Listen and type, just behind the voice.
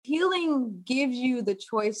healing gives you the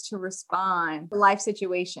choice to respond to life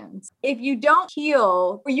situations. If you don't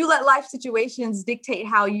heal, or you let life situations dictate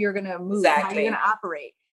how you're going to move, how you're going to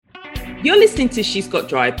operate. You're listening to She's Got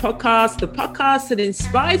Drive podcast, the podcast that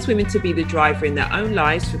inspires women to be the driver in their own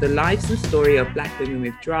lives through the lives and story of Black women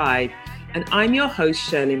with drive. And I'm your host,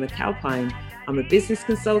 Shirley McAlpine. I'm a business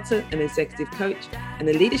consultant, an executive coach, and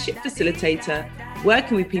a leadership facilitator,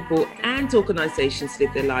 working with people and organizations to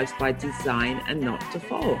live their lives by design and not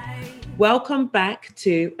default. Welcome back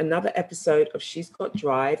to another episode of She's Got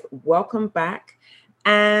Drive. Welcome back.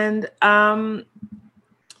 And I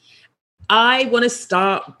want to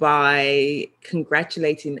start by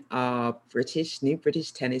congratulating our new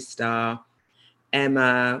British tennis star,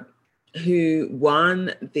 Emma, who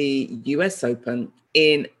won the US Open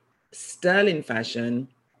in sterling fashion.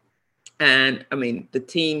 And I mean, the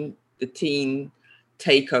team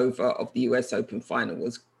takeover of the US Open final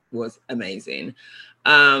was amazing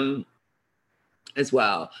as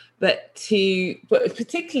well. But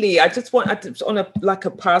particularly, I just on a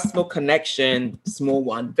personal connection,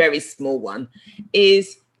 very small one,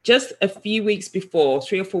 is just a few weeks before,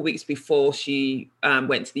 3 or 4 weeks before she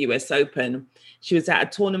went to the US Open, she was at a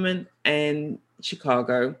tournament in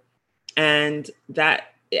Chicago, and that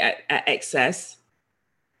at XS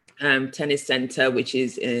Tennis Center, which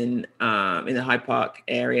is in the Hyde Park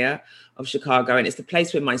area of Chicago, and it's the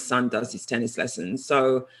place where my son does his tennis lessons.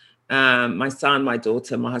 So my son, my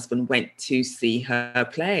daughter, my husband went to see her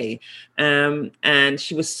play, and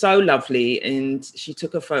she was so lovely, and she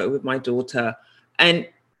took a photo with my daughter. And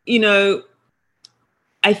I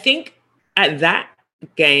think at that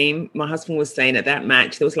game, my husband was saying at that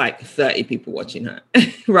match there was like 30 people watching her,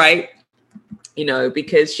 right?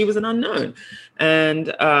 Because she was an unknown, and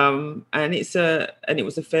it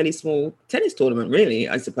was a fairly small tennis tournament, really,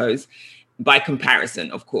 I suppose, by comparison,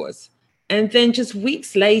 of course. And then just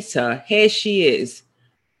weeks later, here she is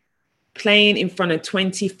playing in front of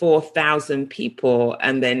 24,000 people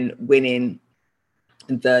and then winning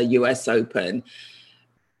the US Open.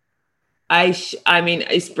 I mean,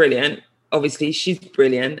 it's brilliant. Obviously, she's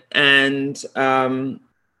brilliant, and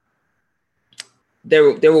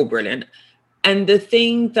they're all brilliant. And the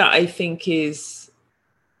thing that I think is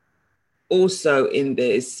also in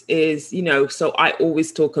this is, so I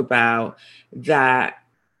always talk about that,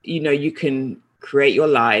 you can create your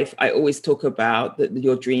life. I always talk about that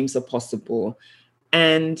your dreams are possible.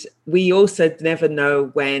 And we also never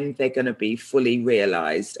know when they're going to be fully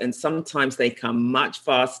realized. And sometimes they come much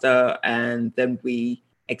faster than we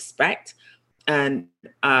expect. And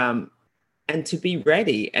to be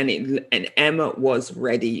ready. And Emma was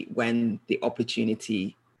ready when the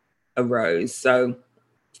opportunity arose. So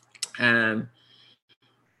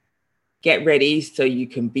get ready so you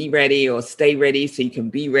can be ready, or stay ready so you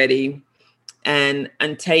can be ready, and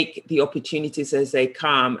take the opportunities as they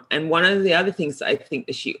come. And one of the other things that I think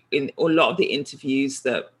that she, in a lot of the interviews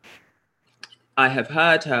that I have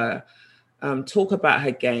heard her talk about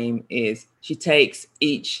her game, is she takes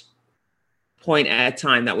each point at a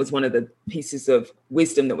time. That was one of the pieces of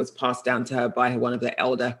wisdom that was passed down to her by one of the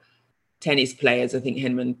elder tennis players. I think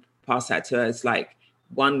Henman passed that to her. It's like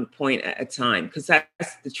 1 point at a time, because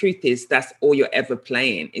that's the truth is that's all you're ever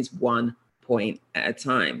playing is 1 point at a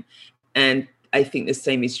time. And I think the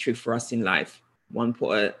same is true for us in life. One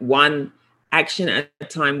action at a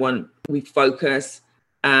time. We focus,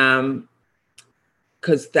 because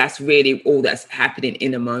that's really all that's happening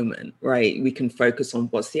in a moment, right? We can focus on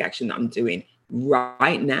what's the action that I'm doing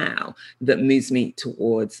right now that moves me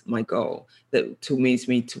towards my goal, that moves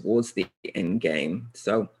me towards the end game.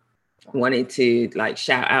 So I wanted to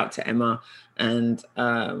shout out to Emma, and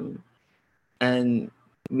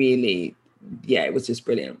really, yeah, it was just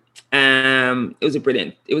brilliant. It was a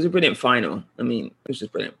brilliant final. I mean, it was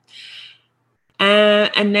just brilliant.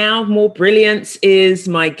 And now more brilliance is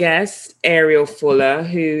my guest, Ariel Fuller,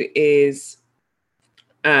 who is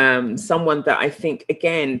someone that I think,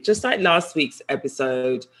 again, just like last week's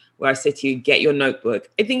episode where I said to you, get your notebook.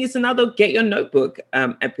 I think it's another get your notebook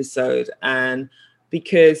episode. And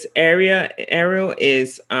because Ariel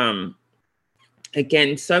is,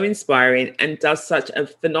 again, so inspiring and does such a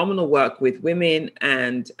phenomenal work with women,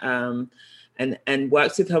 and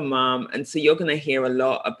works with her mom. And so you're going to hear a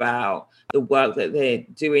lot about the work that they're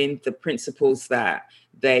doing, the principles that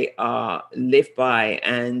they are lived by,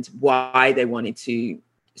 and why they wanted to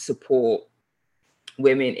support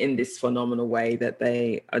women in this phenomenal way that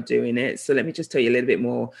they are doing it. So let me just tell you a little bit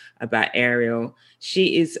more about Ariel.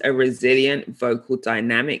 She is a resilient, vocal,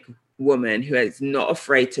 dynamic woman who is not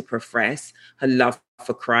afraid to profess her love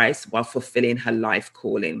for Christ while fulfilling her life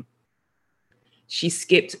calling. She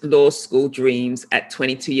skipped law school dreams at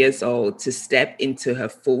 22 years old to step into her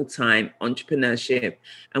full-time entrepreneurship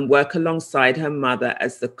and work alongside her mother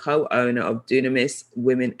as the co-owner of Dunamis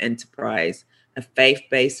Women Enterprise, a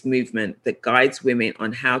faith-based movement that guides women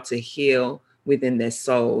on how to heal within their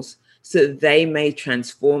souls so that they may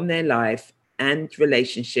transform their life and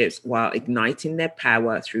relationships while igniting their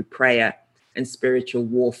power through prayer and spiritual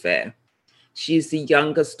warfare. She is the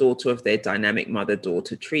youngest daughter of their dynamic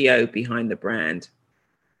mother-daughter trio behind the brand.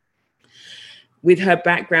 With her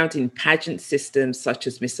background in pageant systems such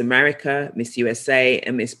as Miss America, Miss USA,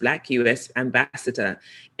 and Miss Black US Ambassador,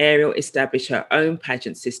 Ariel established her own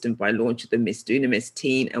pageant system by launching the Miss Dunamis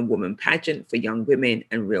Teen and Woman Pageant for young women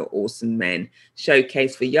and Real Awesome Men,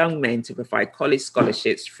 showcased for young men to provide college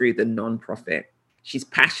scholarships through the nonprofit. She's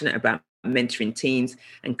passionate about mentoring teens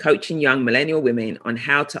and coaching young millennial women on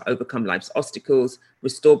how to overcome life's obstacles,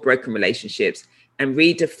 restore broken relationships, and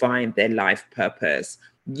redefine their life purpose.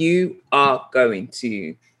 You are going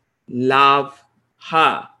to love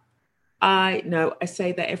her. I know I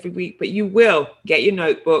say that every week, but you will. Get your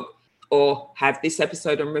notebook or have this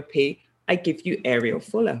episode on repeat. I give you Ariel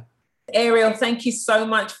Fuller. Ariel, thank you so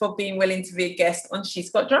much for being willing to be a guest on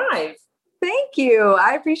She's Got Drive. Thank you.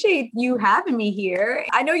 I appreciate you having me here.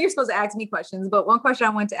 I know you're supposed to ask me questions, but one question I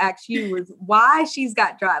wanted to ask you was why She's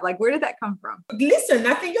Got Drive? Like, where did that come from? Listen,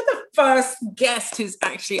 I think you're the first guest who's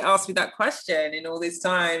actually asked me that question in all this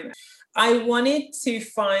time. I wanted to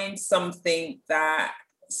find something that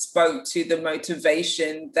spoke to the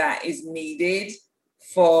motivation that is needed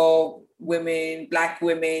for women, Black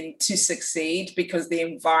women, to succeed, because the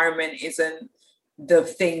environment isn't the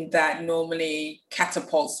thing that normally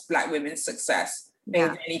catapults Black women's success.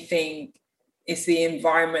 Yeah. If anything, it's the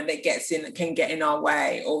environment that can get in our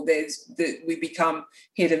way, or we become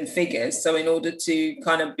hidden figures. So in order to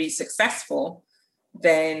kind of be successful,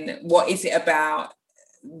 then what is it about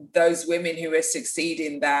those women who are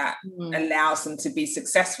succeeding that allows them to be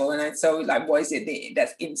successful? And so, like, what is it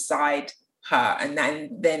that's inside her?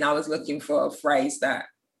 And then I was looking for a phrase that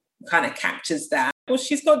kind of captures that. Well,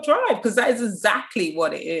 she's got drive, because that is exactly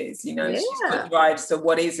what it is. You know, yeah. She's got drive. So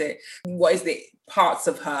what is it? What is the parts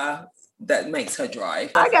of her that makes her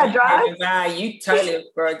drive? I got drive. You totally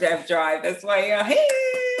have drive. That's why you're here.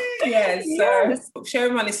 Yes. So share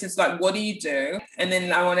with my listeners, like, what do you do? And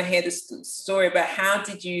then I want to hear the story about how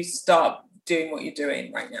did you start doing what you're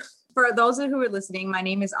doing right now? For those who are listening, my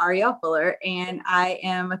name is Ariel Fuller, and I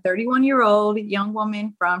am a 31-year-old young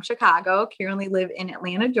woman from Chicago, currently live in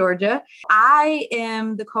Atlanta, Georgia. I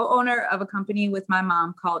am the co-owner of a company with my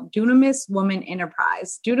mom called Dunamis Women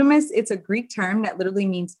Enterprise. Dunamis, it's a Greek term that literally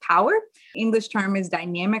means power. English term is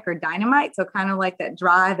dynamic or dynamite. So kind of like that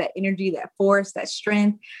drive, that energy, that force, that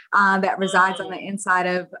strength that resides on the inside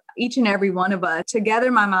of each and every one of us.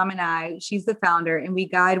 Together, my mom and I, she's the founder, and we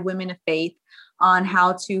guide women of faith on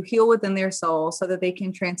how to heal within their soul so that they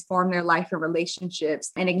can transform their life and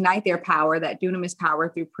relationships and ignite their power, that dunamis power,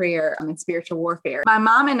 through prayer and spiritual warfare. My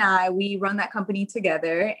mom and I, we run that company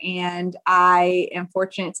together, and I am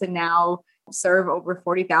fortunate to now serve over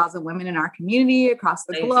 40,000 women in our community across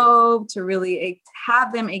the globe to really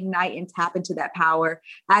have them ignite and tap into that power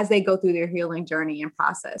as they go through their healing journey and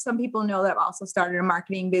process. Some people know that I've also started a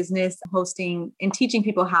marketing business, hosting and teaching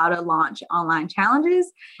people how to launch online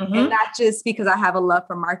challenges. And not just because I have a love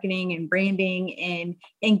for marketing and branding and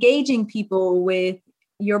engaging people with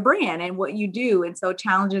your brand and what you do. And so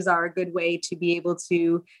challenges are a good way to be able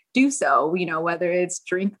to do so, you know, whether it's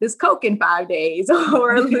drink this Coke in 5 days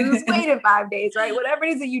or lose weight in 5 days, right? Whatever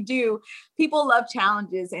it is that you do, people love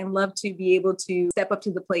challenges and love to be able to step up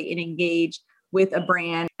to the plate and engage with a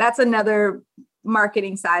brand. That's another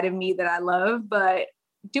marketing side of me that I love, but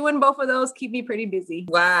doing both of those keep me pretty busy.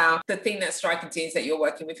 Wow. The thing that's striking to me is that you're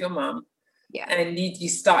working with your mom. Yeah. And you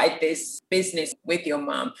started this business with your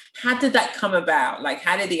mom. How did that come about? Like,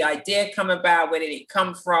 how did the idea come about? Where did it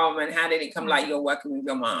come from? And how did it come like you're working with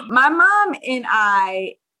your mom? My mom and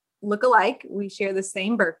I look alike. We share the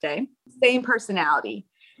same birthday, same personality,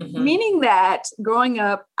 meaning that growing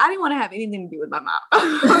up, I didn't want to have anything to do with my mom.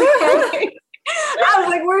 I was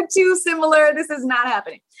like, we're too similar. This is not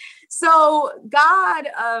happening. So God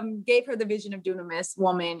gave her the vision of Dunamis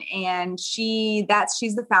Woman, and she's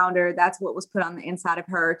the founder. That's what was put on the inside of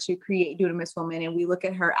her to create Dunamis Woman. And we look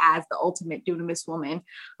at her as the ultimate Dunamis woman,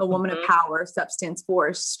 a woman of power, substance,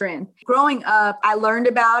 force, strength. Growing up, I learned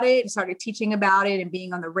about it, started teaching about it and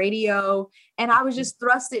being on the radio. And I was just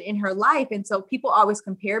thrusted in her life. And so people always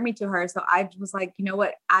compare me to her. So I was like, you know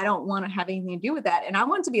what? I don't want to have anything to do with that. And I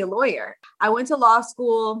wanted to be a lawyer. I went to law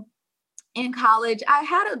school. In college, I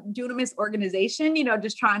had a Dunamis organization, you know,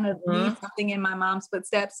 just trying to lead something in my mom's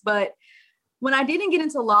footsteps. But when I didn't get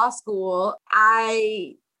into law school,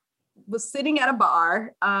 I was sitting at a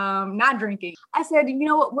bar, not drinking. I said, you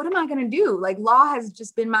know what am I going to do? Like, law has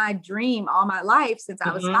just been my dream all my life since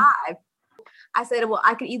I was 5. I said, well,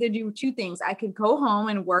 I could either do 2 things. I could go home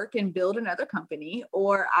and work and build another company,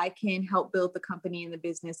 or I can help build the company and the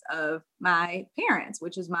business of my parents,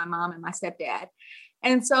 which is my mom and my stepdad.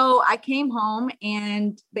 And so I came home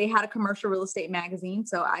and they had a commercial real estate magazine.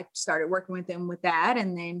 So I started working with them with that.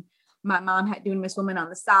 And then my mom had Dunamis Woman on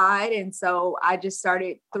the side. And so I just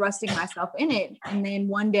started thrusting myself in it. And then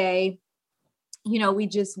one day, we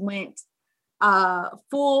just went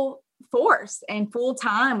full force and full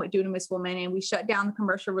time with Dunamis Woman. And we shut down the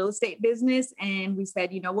commercial real estate business. And we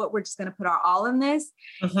said, you know what, we're just going to put our all in this.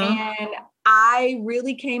 And I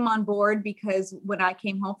really came on board because when I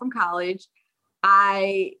came home from college,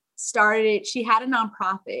 she had a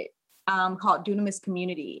nonprofit called Dunamis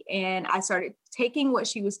Community. And I started taking what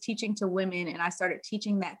she was teaching to women and I started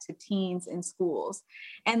teaching that to teens in schools.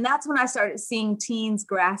 And that's when I started seeing teens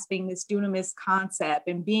grasping this Dunamis concept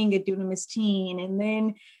and being a Dunamis teen. And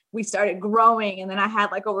then we started growing, and then I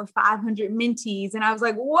had like over 500 mentees, and I was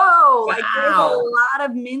like, whoa, like there's a lot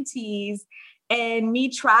of mentees. And me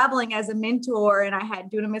traveling as a mentor, and I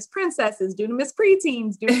had Dunamis princesses, Dunamis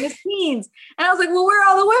preteens, Dunamis teens. And I was like, well, where are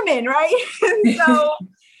all the women, right? And so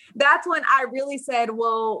that's when I really said,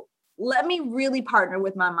 well, let me really partner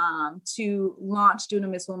with my mom to launch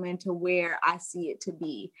Dunamis Woman to where I see it to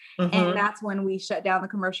be. And that's when we shut down the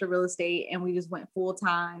commercial real estate and we just went full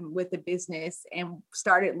time with the business and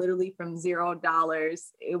started literally from $0.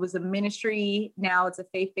 It was a ministry. Now it's a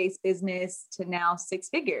faith-based business to now 6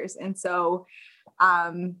 figures. And so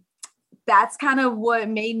that's kind of what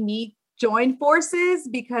made me join forces,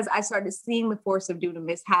 because I started seeing the force of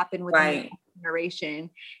Dunamis happen within the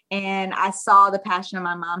generation. And I saw the passion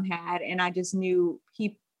my mom had, and I just knew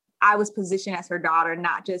I was positioned as her daughter,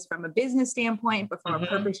 not just from a business standpoint, but from a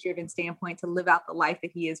purpose-driven standpoint to live out the life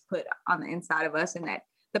that he has put on the inside of us and that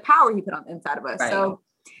the power he put on the inside of us. So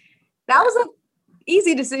that was an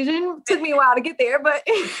easy decision. It took me a while to get there, but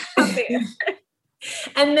I'm there.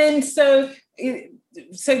 And then, so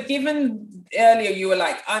given earlier you were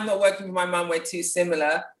like, I'm not working with my mom, we're too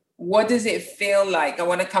similar. What does it feel like? I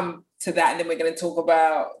want to come to that, and then we're going to talk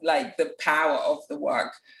about like the power of the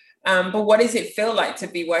work. But what does it feel like to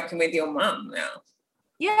be working with your mom now?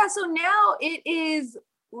 Yeah, so now it is,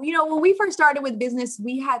 when we first started with business,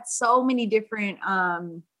 we had so many different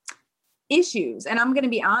issues. And I'm going to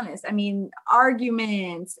be honest,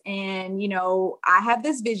 arguments and, I have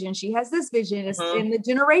this vision, she has this vision. It's in the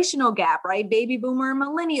generational gap, right? Baby boomer and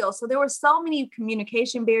millennial. So there were so many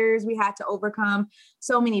communication barriers we had to overcome,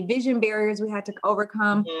 so many vision barriers we had to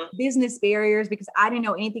overcome, business barriers, because I didn't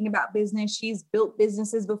know anything about business. She's built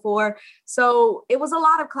businesses before. So it was a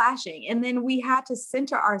lot of clashing. And then we had to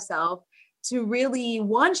center ourselves to really,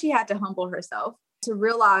 she had to humble herself to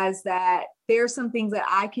realize that there's some things that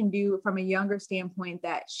I can do from a younger standpoint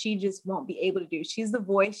that she just won't be able to do. She's the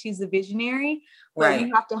voice, she's the visionary, but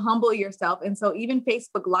you have to humble yourself. And so even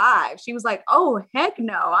Facebook Live, she was like, oh, heck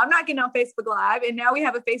no, I'm not getting on Facebook Live. And now we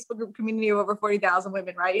have a Facebook group community of over 40,000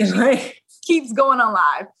 women, right? And she keeps going on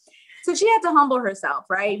live. So she had to humble herself,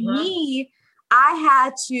 right? Me, I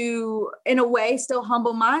had to, in a way, still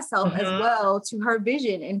humble myself as well to her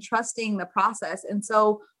vision and trusting the process. And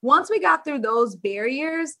so once we got through those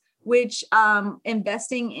barriers, which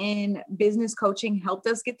investing in business coaching helped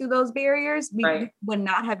us get through those barriers, we would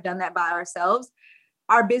not have done that by ourselves.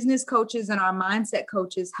 Our business coaches and our mindset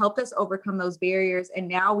coaches helped us overcome those barriers. And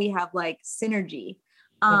now we have like synergy.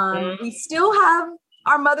 We still have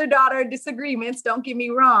our mother-daughter disagreements, don't get me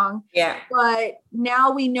wrong. Yeah. But now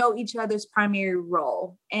we know each other's primary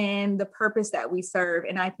role and the purpose that we serve.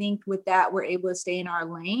 And I think with that, we're able to stay in our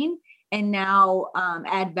lane and now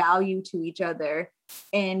add value to each other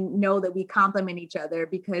and know that we complement each other,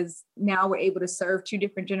 because now we're able to serve 2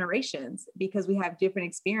 different generations because we have different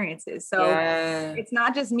experiences. So it's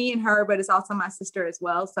not just me and her, but it's also my sister as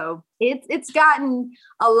well. So it's gotten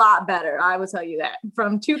a lot better. I will tell you that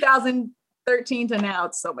from 2013 to now,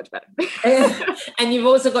 it's so much better. And you've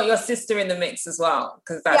also got your sister in the mix as well,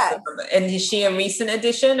 because and is she a recent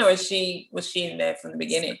addition, or was she in there from the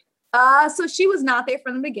beginning? So she was not there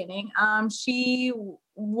from the beginning. She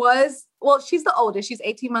was, she's the oldest. She's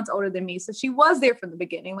 18 months older than me. So she was there from the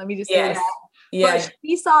beginning. Let me just say that. But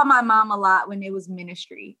she saw my mom a lot when it was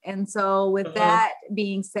ministry. And so with that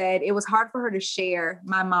being said, it was hard for her to share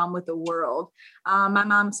my mom with the world. My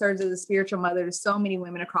mom serves as a spiritual mother to so many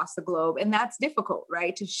women across the globe. And that's difficult,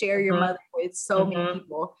 right? To share your mother with so many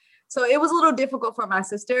people. So it was a little difficult for my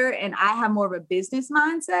sister, and I have more of a business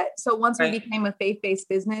mindset. So once we became a faith-based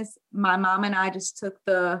business, my mom and I just took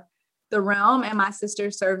the realm, and my sister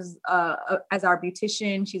serves as our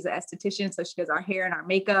beautician. She's an esthetician, so she does our hair and our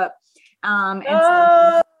makeup.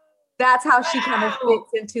 So that's how she kind of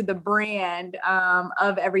fits into the brand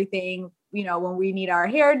of everything. You know, when we need our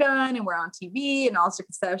hair done and we're on TV and all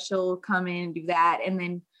sorts of stuff, she'll come in and do that. And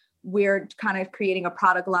then we're kind of creating a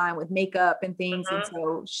product line with makeup and things. And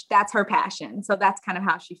so that's her passion. So that's kind of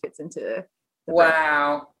how she fits into the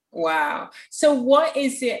brand. Wow. So what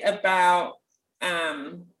is it about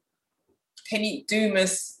Kenny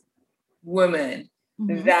Dumas woman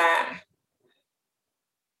that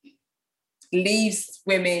leaves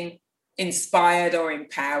women inspired or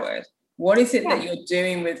empowered? What is it that you're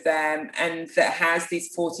doing with them and that has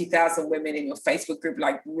these 40,000 women in your Facebook group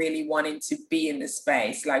like really wanting to be in the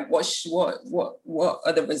space? Like what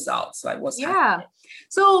are the results? Like what's happening?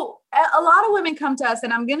 So a lot of women come to us,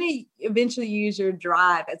 and I'm going to eventually use your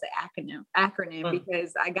DRIVE as an acronym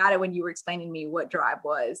because I got it when you were explaining to me what DRIVE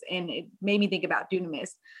was, and it made me think about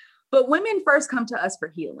Dunamis. But women first come to us for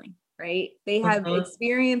healing, right? They have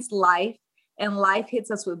experienced life, and life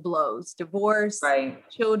hits us with blows, divorce,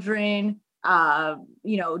 children,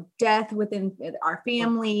 death within our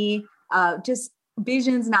family, just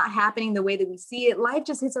visions not happening the way that we see it. Life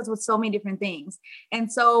just hits us with so many different things.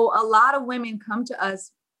 And so a lot of women come to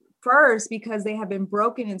us first because they have been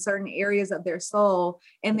broken in certain areas of their soul,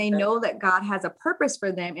 and they know that God has a purpose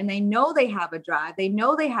for them, and they know they have a drive. They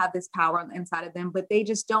know they have this power on the inside of them, but they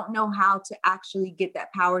just don't know how to actually get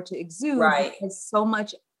that power to exude because so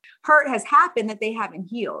much hurt has happened that they haven't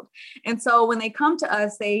healed. And so when they come to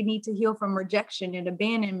us, they need to heal from rejection and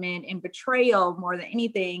abandonment and betrayal more than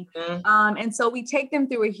anything. And so we take them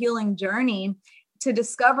through a healing journey to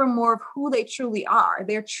discover more of who they truly are,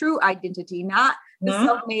 their true identity, not the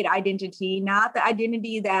self-made identity, not the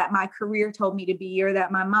identity that my career told me to be, or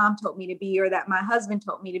that my mom told me to be, or that my husband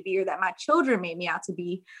told me to be, or that my children made me out to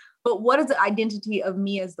be. But what is the identity of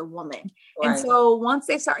me as the woman? And so once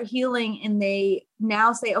they start healing and they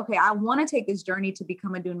now say, okay, I want to take this journey to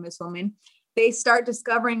become a Dunamis woman, they start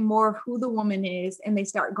discovering more of who the woman is, and they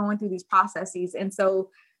start going through these processes. And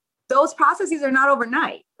so those processes are not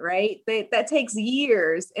overnight, right? That takes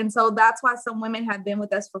years. And so that's why some women have been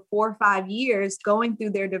with us for 4 or 5 years going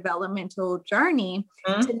through their developmental journey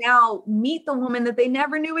to now meet the woman that they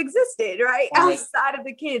never knew existed, right? Outside of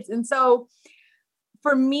the kids. And so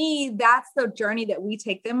for me, that's the journey that we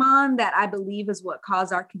take them on that I believe is what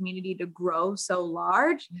caused our community to grow so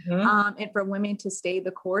large, and for women to stay the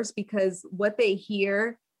course, because what they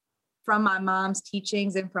hear from my mom's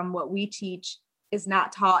teachings and from what we teach is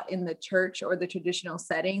not taught in the church or the traditional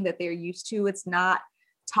setting that they're used to. It's not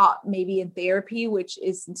taught maybe in therapy, which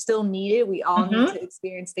is still needed. We all need to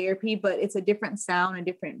experience therapy, but it's a different sound, a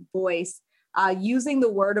different voice, using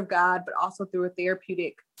the word of God, but also through a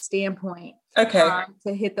therapeutic standpoint to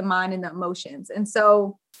hit the mind and the emotions. And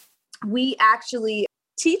so we actually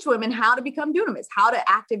teach women how to become dunamis, how to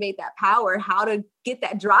activate that power, how to get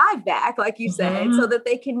that drive back, like you said, so that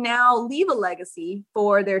they can now leave a legacy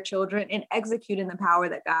for their children and execute in the power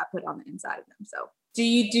that God put on the inside of them. So do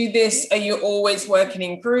you do this? Are you always working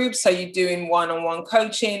in groups? Are you doing one-on-one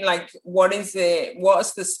coaching? Like, what is it?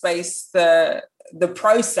 What's the space, the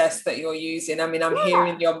process that you're using? I mean, I'm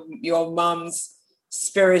hearing your mom's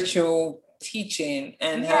spiritual teaching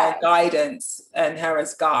and her guidance and her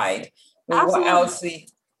as guide. What else?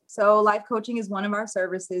 So life coaching is one of our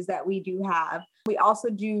services that we do have. We also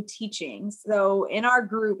do teaching. So in our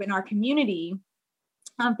group, in our community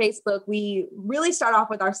on Facebook, we really start off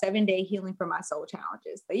with our 7-day healing from my soul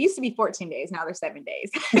challenges. They used to be 14 days. Now they're 7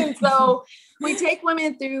 days. And so we take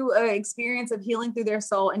women through an experience of healing through their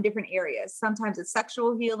soul in different areas. Sometimes it's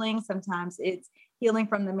sexual healing. Sometimes it's healing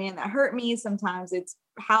from the man that hurt me. Sometimes it's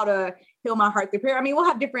how to heal my heart through prayer. I mean, we'll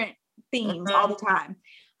have different themes all the time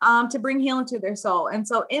to bring healing to their soul. And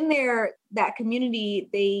so in that community,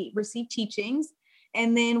 they receive teachings.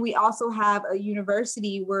 And then we also have a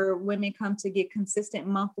university where women come to get consistent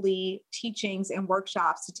monthly teachings and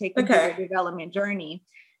workshops to take them through their development journey.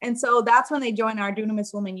 And so that's when they join our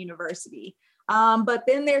Dunamis Women University. But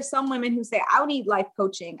then there's some women who say, I need life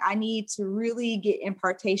coaching. I need to really get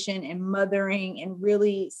impartation and mothering and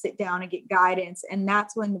really sit down and get guidance. And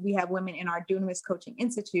that's when we have women in our Dunamis Coaching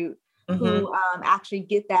Institute who actually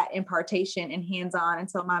get that impartation and hands-on.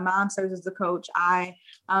 And so my mom serves as a coach. I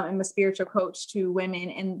am a spiritual coach to women,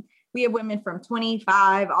 and we have women from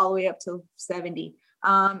 25 all the way up to 70 in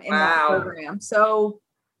that program. So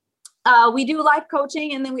We do life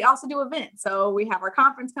coaching, and then we also do events. So we have our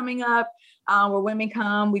conference coming up where women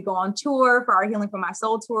come. We go on tour for our Healing from My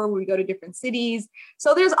Soul tour, where we go to different cities.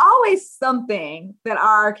 So there's always something that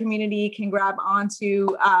our community can grab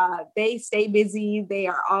onto. They stay busy. They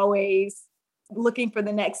are always looking for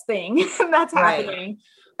the next thing that's happening.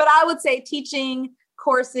 But I would say teaching,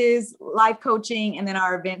 courses, life coaching, and then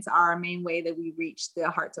our events are our main way that we reach the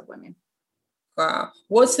hearts of women. Wow.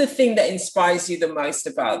 What's the thing that inspires you the most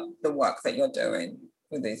about the work that you're doing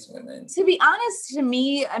with these women? To be honest, to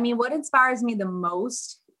me, I mean, what inspires me the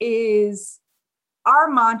most is our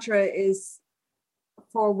mantra is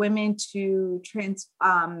for women to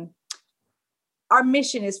our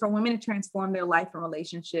mission is for women to transform their life and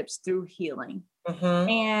relationships through healing. Mm-hmm.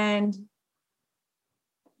 And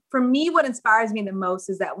for me, what inspires me the most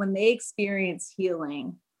is that when they experience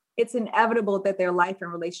healing, it's inevitable that their life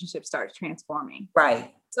and relationship starts transforming.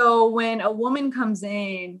 Right. So when a woman comes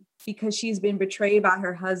in because she's been betrayed by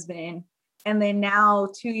her husband, and then now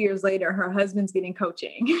 2 years later, her husband's getting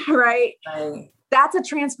coaching, right? That's a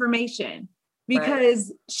transformation,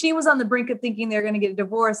 because she was on the brink of thinking they're going to get a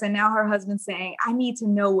divorce. And now her husband's saying, I need to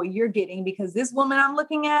know what you're getting, because this woman I'm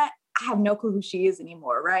looking at, I have no clue who she is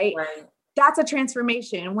anymore. Right. That's a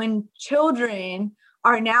transformation. When children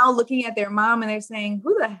are now looking at their mom and they're saying,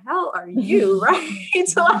 who the hell are you? Right.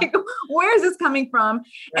 So like, where is this coming from?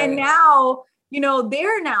 And now, you know,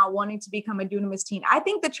 they're now wanting to become a dunamis teen. I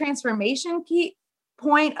think the transformation key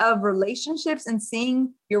point of relationships and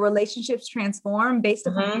seeing your relationships transform based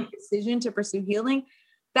upon your decision to pursue healing,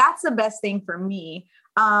 that's the best thing for me.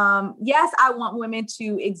 Yes, I want women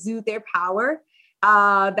to exude their power.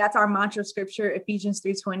 That's our mantra scripture, Ephesians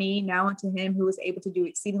 3:20. Now unto him who is able to do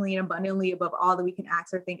exceedingly and abundantly above all that we can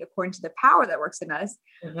ask or think, according to the power that works in us.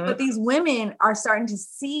 But these women are starting to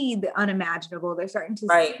see the unimaginable. They're starting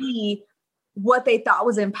to see what they thought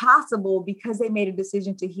was impossible because they made a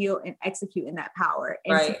decision to heal and execute in that power.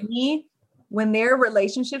 And to me, when their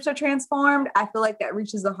relationships are transformed, I feel like that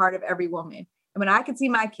reaches the heart of every woman. And when I can see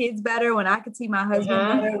my kids better, when I can see my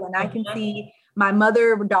husband better, when I can see my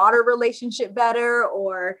mother-daughter relationship better,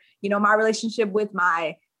 or, you know, my relationship with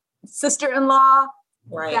my sister-in-law,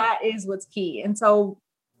 that is what's key. And so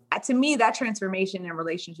to me, that transformation in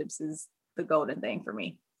relationships is the golden thing for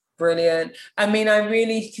me. Brilliant. I mean, I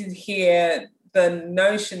really could hear the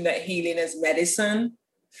notion that healing is medicine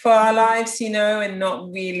for our lives, you know, and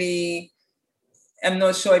not really, I'm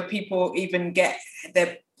not sure if people even get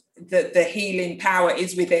the healing power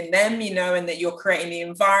is within them, you know, and that you're creating the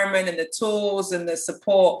environment and the tools and the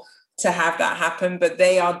support to have that happen, but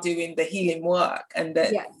they are doing the healing work. And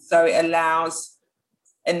that so it allows,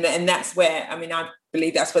 and that's where, I mean, I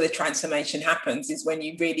believe that's where the transformation happens, is when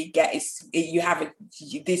you really get you have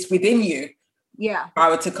this within you.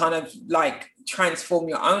 Power to kind of like transform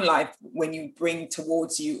your own life when you bring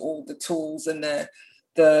towards you all the tools and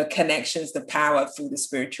the connections, the power through the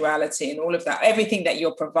spirituality and all of that, everything that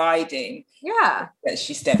you're providing. That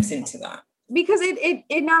she steps into that. Because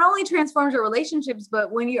it not only transforms your relationships,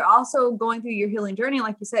 but when you're also going through your healing journey,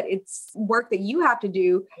 like you said, it's work that you have to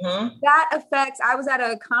do. That affects, I was at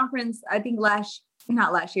a conference, I think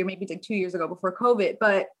not last year, maybe like 2 years ago before COVID,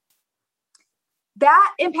 but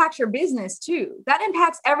that impacts your business too. That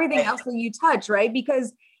impacts everything else that you touch, right?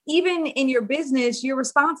 Because even in your business, you're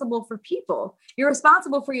responsible for people. You're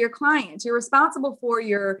responsible for your clients. You're responsible for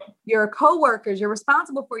your coworkers. You're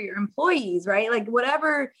responsible for your employees, right? Like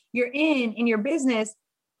whatever you're in your business,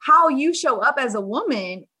 how you show up as a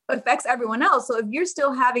woman affects everyone else. So if you're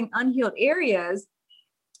still having unhealed areas,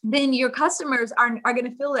 then your customers are going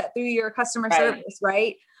to feel that through your customer service,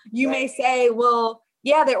 right? You may say, well,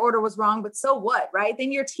 yeah, their order was wrong, but so what, right?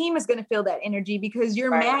 Then your team is going to feel that energy because you're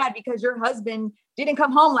mad because your husband didn't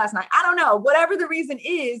come home last night. I don't know, whatever the reason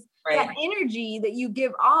is, that energy that you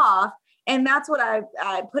give off, and that's what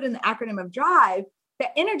I put in the acronym of DRIVE, that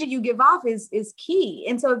energy you give off is key.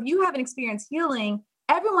 And so if you haven't experienced healing,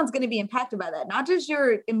 everyone's going to be impacted by that, not just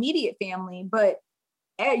your immediate family, but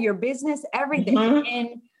your business, everything. And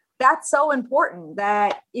that's so important,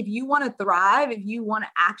 that if you want to thrive, if you want to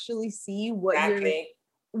actually see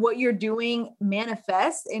what you're doing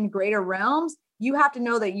manifest in greater realms, you have to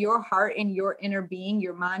know that your heart and your inner being,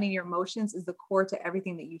 your mind and your emotions is the core to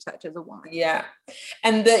everything that you touch as a woman. Yeah.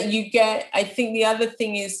 And that you get, I think the other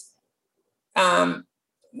thing is,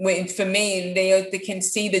 for me, they can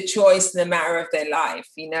see the choice in the matter of their life,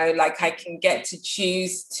 you know, like I can get to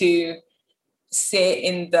choose to sit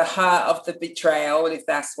in the hurt of the betrayal, if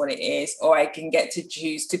that's what it is, or I can get to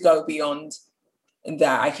choose to go beyond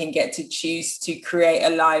that I can get to choose to create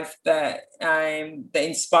a life that that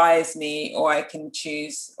inspires me, or I can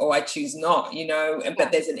choose, or I choose not, you know,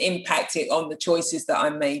 but there's an impact on the choices that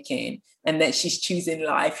I'm making, and that she's choosing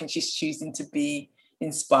life, and she's choosing to be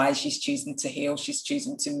inspired, she's choosing to heal, she's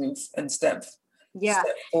choosing to move and step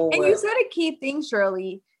forward. And you said a key thing,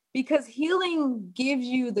 Shirley, because healing gives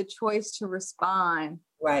you the choice to respond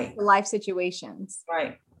to life situations.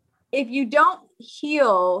 Right. If you don't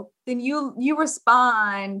heal, then you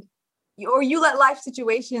respond, or you let life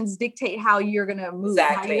situations dictate how you're going to move,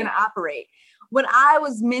 how you're going to operate. When I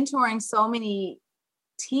was mentoring so many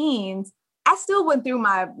teens, I still went through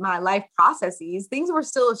my life processes. Things were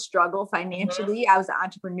still a struggle financially. I was an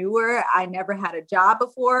entrepreneur. I never had a job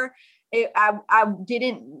before. I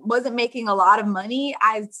wasn't making a lot of money.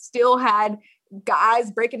 I still had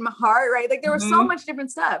guys breaking my heart, right? Like there was so much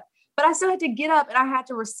different stuff. But I still had to get up and I had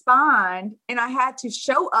to respond and I had to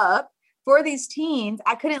show up for these teens.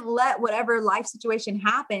 I couldn't let whatever life situation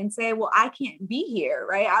happen say, well, I can't be here,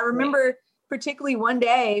 right? I remember particularly one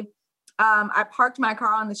day, I parked my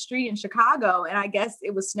car on the street in Chicago, and I guess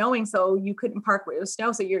it was snowing, so you couldn't park where it was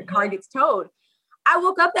snow, so your car gets towed. I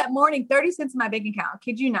woke up that morning, 30 cents in my bank account,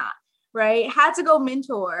 kid you not, right? Had to go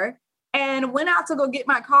mentor and went out to go get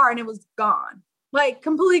my car and it was gone, like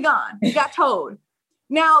completely gone. It got towed.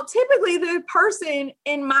 Now, typically the person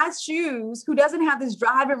in my shoes who doesn't have this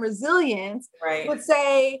drive and resilience would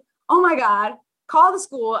say, oh my God, call the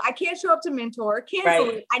school. I can't show up to mentor, cancel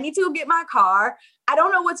it. I need to go get my car. I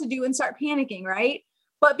don't know what to do, and start panicking, right?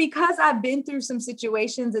 But because I've been through some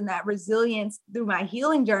situations and that resilience through my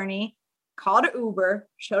healing journey, called an Uber,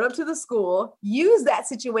 showed up to the school, used that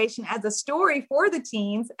situation as a story for the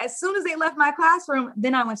teens. As soon as they left my classroom,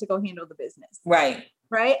 then I went to go handle the business. Right.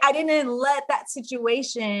 I didn't let that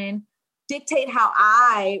situation dictate how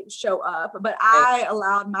I show up, but I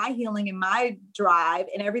allowed my healing and my drive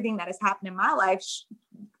and everything that has happened in my life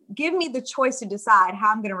give me the choice to decide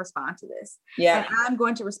how I'm going to respond to this. And I'm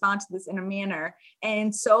going to respond to this in a manner.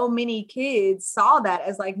 And so many kids saw that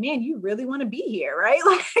as like, man, you really want to be here, right?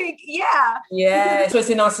 Like, yeah. So it's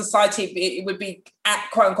in our society, it would be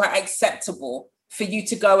quote unquote acceptable for you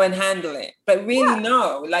to go and handle it. But really,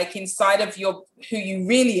 no, like inside of who you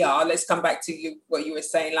really are, let's come back to what you were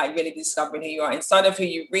saying, like really discovering who you are, inside of who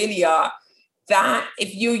you really are. That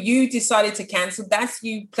if you decided to cancel, that's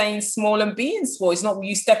you playing small and being small. It's not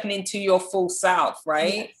you stepping into your full self,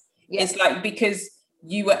 right? Yes. It's like because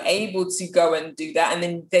you were able to go and do that.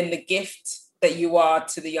 And then the gift that you are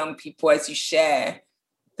to the young people as you share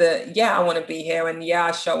that, I want to be here. And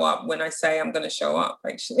I show up when I say I'm going to show up,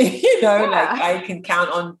 actually, like I can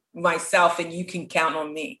count on myself and you can count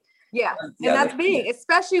on me. Yeah. And that's big,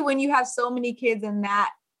 especially when you have so many kids in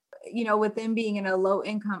that, with them being in a low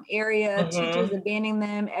income area, teachers abandoning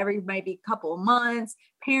them every maybe couple of months,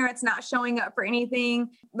 parents not showing up for anything.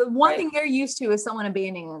 The one thing they're used to is someone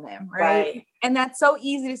abandoning them. Right. And that's so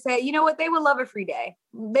easy to say, you know what, they would love a free day.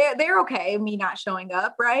 They're okay with me not showing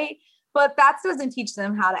up. Right. But that doesn't teach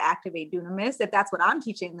them how to activate dunamis if that's what I'm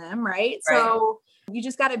teaching them. Right. So you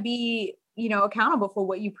just got to be, accountable for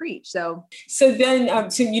what you preach. So then, I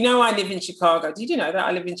live in Chicago. Did you know that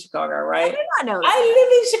I live in Chicago, right? I did not know that. I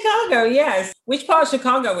live in Chicago, yes. Which part of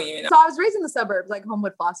Chicago were you in? So I was raised in the suburbs, like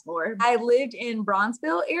Homewood, Flossmoor. I lived in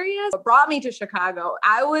Bronzeville area. What brought me to Chicago,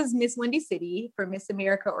 I was Miss Windy City for Miss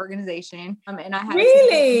America organization. And I had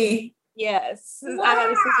Really? Yes. Wow. I had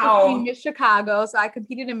a sister team, Miss Chicago. So I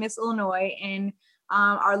competed in Miss Illinois, and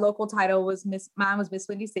our local title was mine was Miss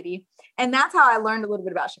Windy City. And that's how I learned a little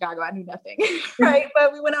bit about Chicago. I knew nothing, right?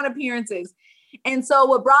 But we went on appearances. And so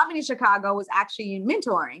what brought me to Chicago was actually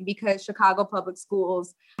mentoring, because Chicago Public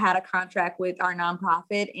Schools had a contract with our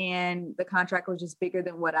nonprofit, and the contract was just bigger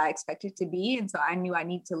than what I expected to be. And so I knew I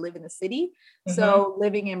needed to live in the city. So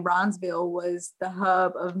living in Bronzeville was the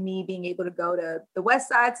hub of me being able to go to the West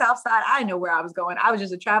Side, South Side. I didn't know where I was going. I was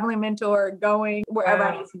just a traveling mentor going wherever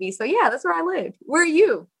I needed to be. So that's where I lived. Where are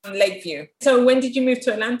you? Lakeview. So when did you move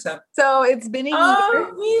to Atlanta? So it's been a year.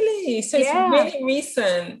 Oh, really? So it's really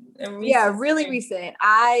recent. Yeah, really recent.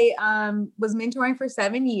 I was mentoring for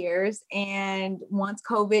 7 years, and once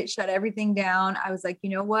COVID shut everything down, I was like,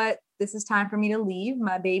 you know what? This is time for me to leave.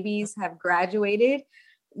 My babies have graduated.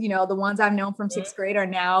 The ones I've known from sixth grade are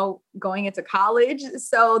now going into college.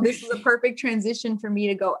 So this was a perfect transition for me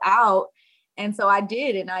to go out. And so I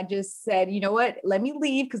did. And I just said, you know what, let me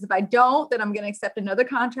leave, because if I don't, then I'm going to accept another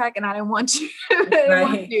contract, and I didn't want to. I didn't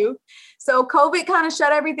want to. So COVID kind of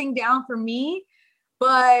shut everything down for me.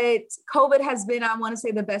 But COVID has been, I want to say,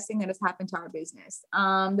 the best thing that has happened to our business.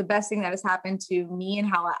 The best thing that has happened to me and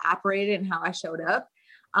how I operated and how I showed up.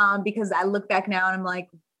 Because I look back now and I'm like,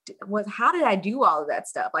 how did I do all of that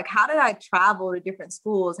stuff? Like, how did I travel to different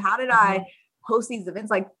schools? How did I host these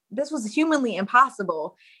events? Like, this was humanly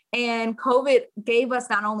impossible. And COVID gave us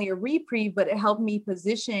not only a reprieve, but it helped me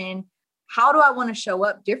position, how do I want to show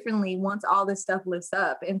up differently once all this stuff lifts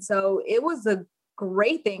up? And so it was a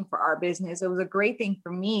great thing for our business. It was a great thing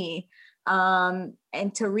for me, and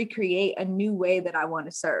to recreate a new way that I want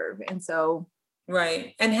to serve. And so.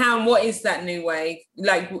 Right. And what is that new way?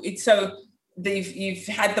 Like, so you've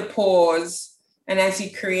had the pause, and as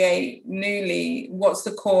you create newly, what's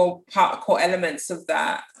the core elements of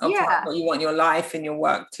that, of what you want your life and your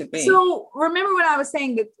work to be? So remember when I was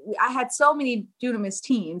saying that I had so many Dunamis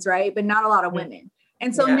teens, right? But not a lot of women.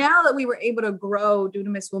 And so now that we were able to grow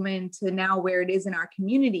Dunamis Women to now where it is in our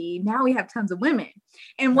community, now we have tons of women.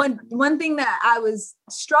 And one thing that I was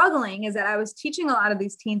struggling is that I was teaching a lot of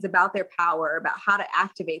these teens about their power, about how to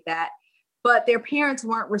activate that, but their parents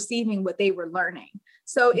weren't receiving what they were learning.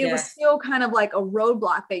 So it was still kind of like a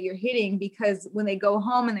roadblock that you're hitting, because when they go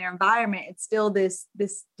home in their environment, it's still this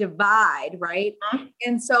divide, right?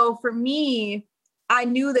 And so for me, I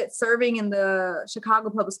knew that serving in the Chicago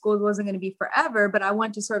public schools wasn't going to be forever, but I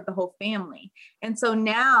wanted to serve the whole family. And so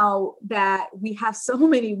now that we have so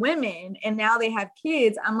many women and now they have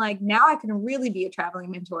kids, I'm like, now I can really be a traveling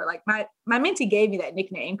mentor. Like my mentee gave me that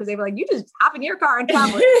nickname because they were like, you just hop in your car and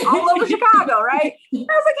travel all over Chicago, right? And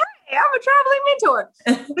I was like, hey, I'm a traveling mentor.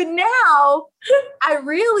 But now I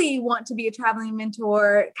really want to be a traveling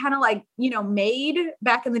mentor, kind of like, Made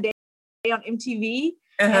back in the day on MTV.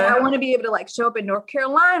 And I want to be able to like show up in North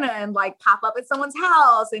Carolina and like pop up at someone's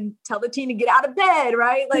house and tell the teen to get out of bed,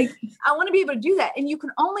 right? Like I want to be able to do that. And you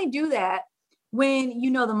can only do that when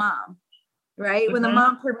you know the mom, right? When the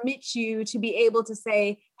mom permits you to be able to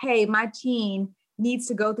say, hey, my teen needs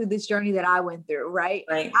to go through this journey that I went through, right?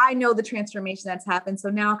 I know the transformation that's happened.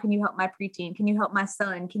 So now can you help my preteen? Can you help my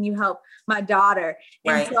son? Can you help my daughter?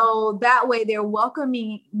 And so that way they're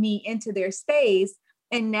welcoming me into their space.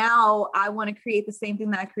 And now I want to create the same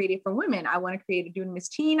thing that I created for women. I want to create a Dunamis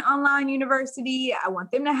Teen online university. I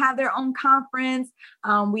want them to have their own conference.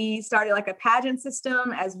 We started like a pageant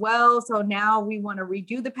system as well. So now we want to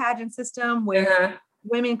redo the pageant system where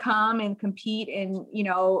women come and compete and,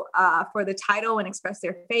 for the title and express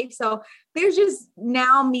their faith. So there's just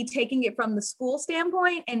now me taking it from the school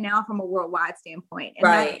standpoint and now from a worldwide standpoint. And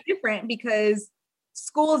that's different because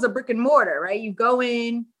school is a brick and mortar, right? You go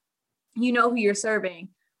in, you know who you're serving.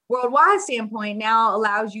 Worldwide standpoint now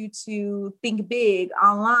allows you to think big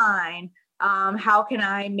online. How can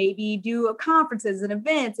I maybe do conferences and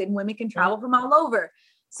events, and women can travel from all over.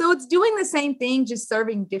 So it's doing the same thing, just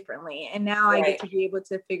serving differently. And now I get to be able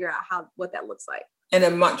to figure out what that looks like. And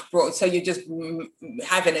a much broad, so you're just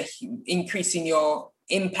having increasing your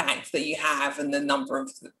impact that you have and the number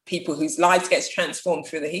of people whose lives gets transformed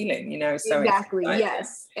through the healing, So exactly.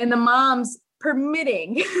 Yes. And the moms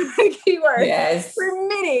permitting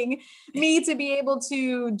permitting me to be able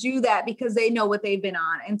to do that because they know what they've been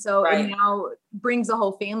on. And so it now brings the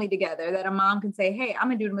whole family together, that a mom can say, hey,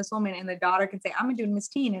 I'm a Dunamis woman, and the daughter can say, I'm a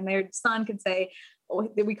Dunamis teen, and their son can say,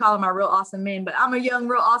 we call them our real awesome men, but I'm a young,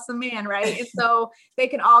 real awesome man, right? And so they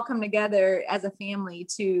can all come together as a family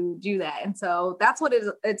to do that. And so that's what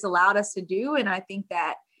it's allowed us to do. And I think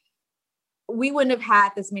that we wouldn't have had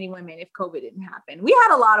this many women if COVID didn't happen. We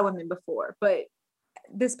had a lot of women before, but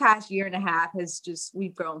this past year and a half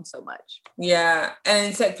we've grown so much. Yeah. And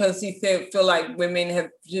it's like, because you feel like women have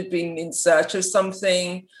just been in search of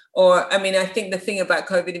something, or, I think the thing about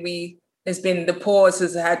COVID, has been the pause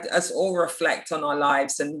has had us all reflect on our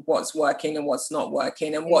lives and what's working and what's not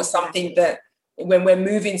working, and what's something that when we're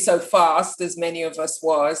moving so fast, as many of us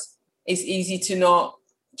was, it's easy to not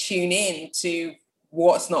tune in to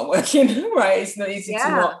what's not working, right? It's not easy to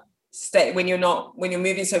not stay when you're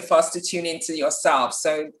moving so fast, to tune into yourself.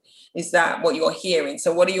 So is that what you're hearing?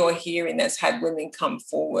 So what are you hearing that's had women come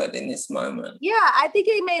forward in this moment? Yeah, I think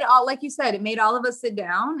it made like you said, it made all of us sit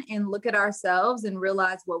down and look at ourselves and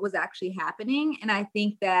realize what was actually happening. And I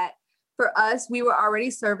think that for us, we were already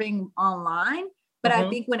serving online, but I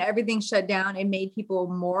think when everything shut down, it made people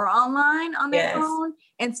more online on their phone.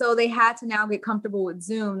 And so they had to now get comfortable with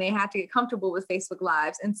Zoom. They had to get comfortable with Facebook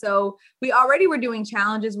Lives. And so we already were doing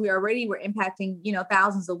challenges. We already were impacting,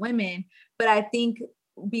 thousands of women. But I think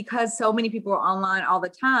because so many people are online all the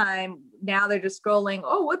time, now they're just scrolling,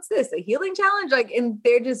 oh, what's this? A healing challenge? And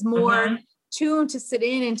they're just more tuned to sit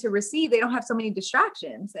in and to receive. They don't have so many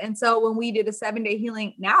distractions. And so when we did a 7-day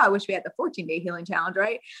healing, now I wish we had the 14-day healing challenge,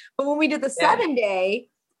 right? But when we did the 7-day,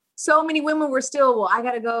 so many women were still, I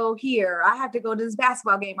got to go here. I have to go to this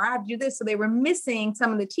basketball game, or I have to do this. So they were missing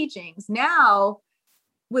some of the teachings. Now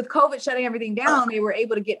with COVID shutting everything down, they were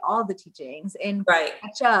able to get all the teachings and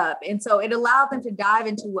catch up. And so it allowed them to dive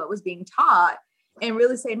into what was being taught and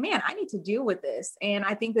really say, man, I need to deal with this. And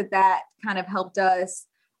I think that kind of helped us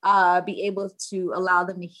be able to allow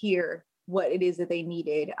them to hear what it is that they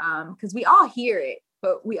needed. Because we all hear it,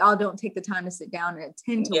 but we all don't take the time to sit down and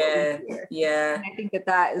attend to what we hear. Yeah. And I think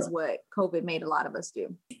that is what COVID made a lot of us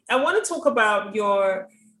do. I want to talk about your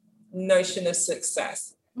notion of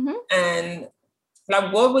success. And like,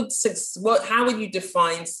 how would you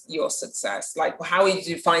define your success? Like, how would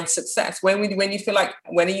you define success? When you feel like,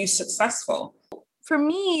 when are you successful? For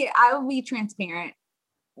me, I will be transparent.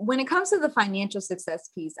 When it comes to the financial success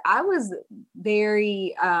piece, I was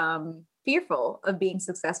very fearful of being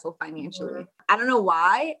successful financially. I don't know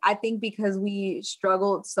why. I think because we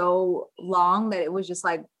struggled so long that it was just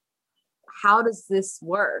like, how does this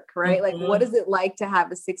work? Right? Like, what is it like to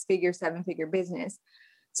have a 6-figure, 7-figure business?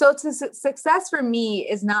 So success for me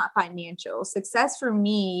is not financial. Success for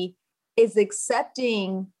me is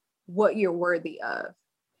accepting what you're worthy of.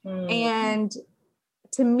 And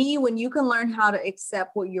to me, when you can learn how to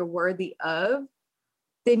accept what you're worthy of,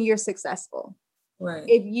 then you're successful. Right.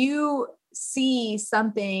 If you see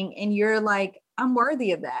something and you're like, I'm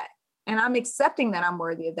worthy of that, and I'm accepting that I'm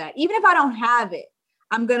worthy of that, even if I don't have it,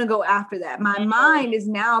 I'm going to go after that. My mind is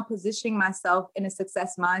now positioning myself in a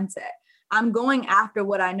success mindset. I'm going after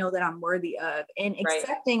what I know that I'm worthy of, and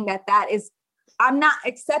accepting that is, I'm not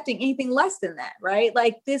accepting anything less than that, right?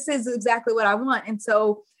 Like, this is exactly what I want. And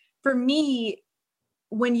so for me,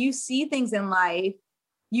 when you see things in life,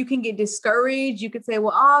 you can get discouraged. You could say,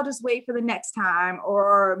 well, I'll just wait for the next time,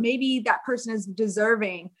 or maybe that person is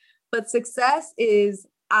deserving. But success is,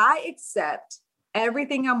 I accept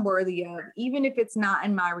everything I'm worthy of, even if it's not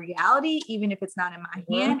in my reality, even if it's not in my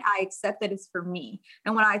hand, I accept that it's for me.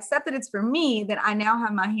 And when I accept that it's for me, then I now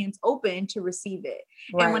have my hands open to receive it.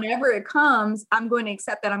 And whenever it comes, I'm going to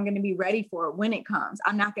accept that I'm going to be ready for it when it comes.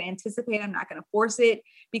 I'm not going to anticipate. I'm not going to force it,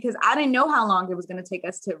 because I didn't know how long it was going to take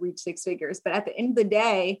us to reach 6 figures. But at the end of the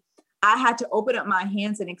day, I had to open up my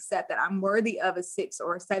hands and accept that I'm worthy of a 6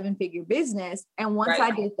 or 7-figure business. And once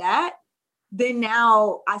I did that, then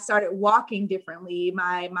now I started walking differently.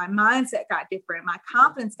 My mindset got different. My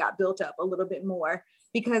confidence got built up a little bit more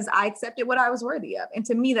because I accepted what I was worthy of. And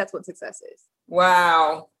to me, that's what success is.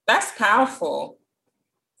 Wow. That's powerful.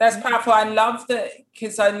 That's powerful. I love that,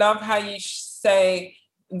 because I love how you say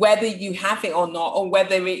whether you have it or not, or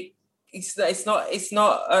whether it's not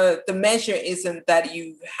the measure isn't that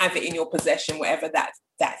you have it in your possession, whatever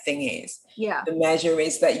that thing is. Yeah. The measure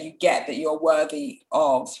is that you get that you're worthy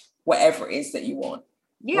of whatever it is that you want.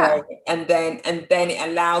 Yeah. Right? And then it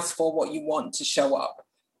allows for what you want to show up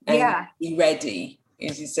and be ready,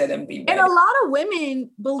 as you said, and be ready. And a lot of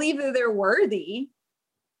women believe that they're worthy.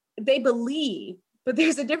 They believe, but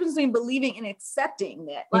there's a difference between believing and accepting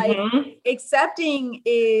that. Like, accepting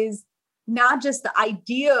is not just the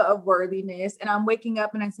idea of worthiness. And I'm waking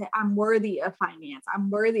up and I say, I'm worthy of finance.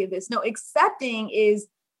 I'm worthy of this. No, accepting is,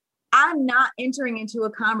 I'm not entering into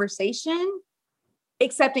a conversation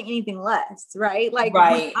accepting anything less, right? Like,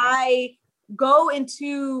 when I go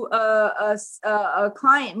into a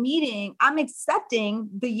client meeting, I'm accepting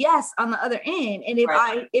the yes on the other end. And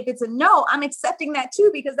if it's a no, I'm accepting that too,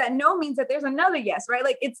 because that no means that there's another yes, right?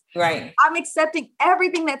 Like, it's I'm accepting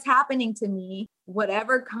everything that's happening to me,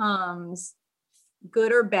 whatever comes,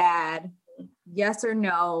 good or bad, yes or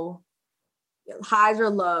no, highs or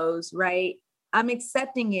lows, right? I'm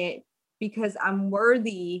accepting it because I'm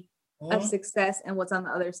worthy of success and what's on the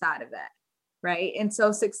other side of that. Right. And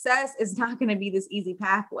so success is not going to be this easy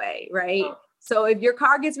pathway. Right. So if your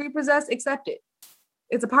car gets repossessed, accept it.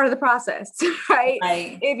 It's a part of the process. Right.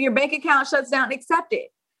 If your bank account shuts down, accept it,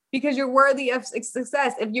 because you're worthy of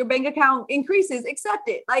success. If your bank account increases, accept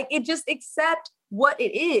it. Like, it just accept what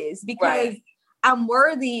it is, because I'm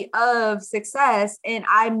worthy of success, and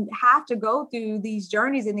I have to go through these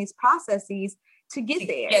journeys and these processes to get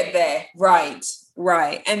there.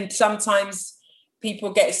 Right. And sometimes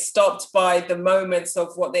people get stopped by the moments of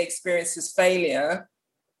what they experience as failure,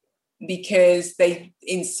 because they,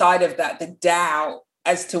 inside of that, the doubt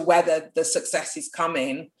as to whether the success is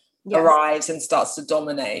coming arrives and starts to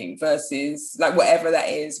dominate, versus like whatever that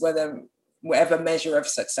is, whatever measure of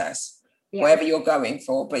success, whatever you're going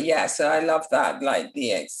for. But so I love that, like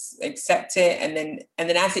the accept it, and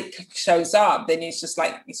then as it shows up, then it's just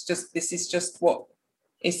like, this is just what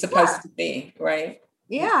it's supposed to be, right?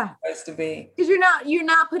 Yeah. It's supposed to be. Because you're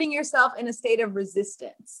not putting yourself in a state of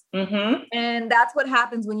resistance. And that's what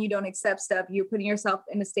happens when you don't accept stuff. You're putting yourself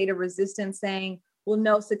in a state of resistance, saying, well,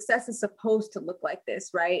 no, success is supposed to look like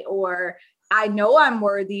this, right? Or I know I'm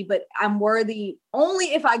worthy, but I'm worthy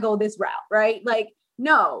only if I go this route, right? Like,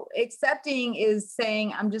 no, accepting is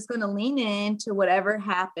saying, I'm just going to lean into whatever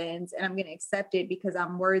happens and I'm going to accept it because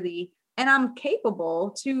I'm worthy and I'm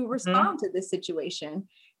capable to respond to this situation.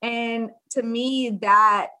 And to me,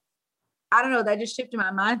 that, I don't know, that just shifted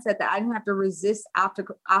my mindset that I didn't have to resist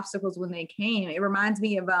obstacles when they came. It reminds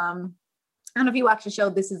me of, I don't know if you watch the show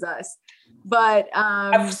This Is Us, but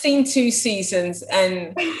I've seen 2 seasons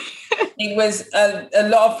and it was a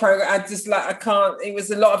lot of program. It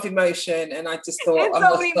was a lot of emotion and I just thought,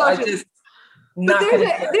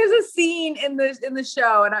 there's a scene in the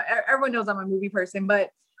show, and everyone knows I'm a movie person, but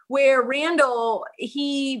where Randall,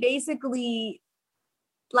 he basically,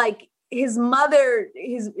 like, his mother,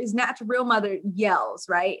 his natural real mother yells,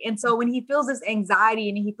 right? And so when he feels this anxiety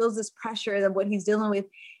and he feels this pressure of what he's dealing with,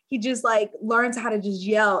 he just like learns how to just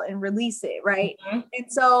yell and release it, right? And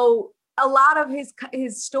so a lot of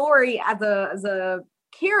his story as a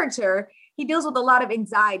character, he deals with a lot of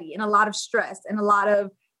anxiety and a lot of stress and a lot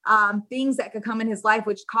of things that could come in his life,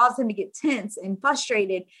 which caused him to get tense and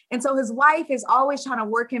frustrated. And so his wife is always trying to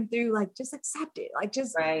work him through, like, just accept it, like,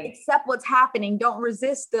 just accept what's happening. Don't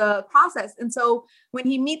resist the process. And so when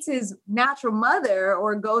he meets his natural mother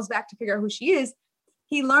or goes back to figure out who she is,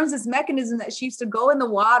 he learns this mechanism that she used to go in the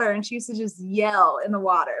water and she used to just yell in the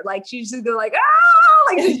water. Like, she used to go like, ah,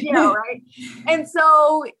 like just yell, right? And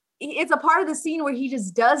so it's a part of the scene where he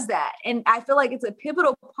just does that. And I feel like it's a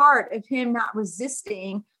pivotal part of him not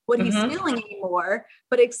resisting what he's feeling anymore,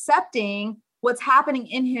 but accepting what's happening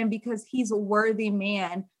in him because he's a worthy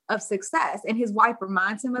man of success. And his wife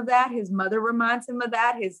reminds him of that. His mother reminds him of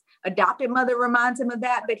that. His adopted mother reminds him of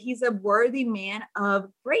that, but he's a worthy man of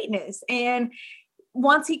greatness. And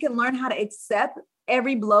once he can learn how to accept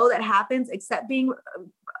every blow that happens, accept being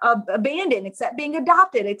abandoned, accept being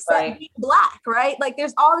adopted, accept being Black, right? Like,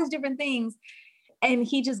 there's all these different things. And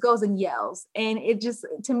he just goes and yells. And it just,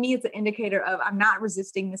 to me, it's an indicator of, I'm not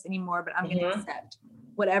resisting this anymore, but I'm going to accept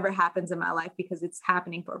whatever happens in my life because it's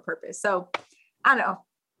happening for a purpose. So I don't know,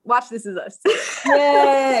 watch This Is Us.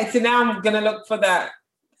 Yeah. So now I'm going to look for that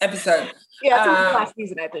episode. Yeah, it's the last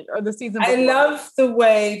season, I think, or the season before. I love the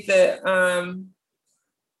way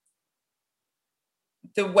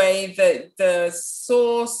that the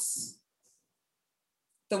source,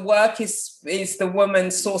 the work is the woman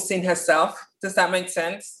sourcing herself. Does that make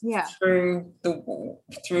sense? Yeah. Through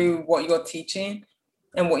what you're teaching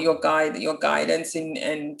and what your guidance and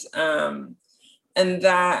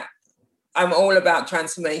that I'm all about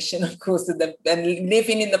transformation, of course, and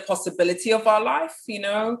living in the possibility of our life, you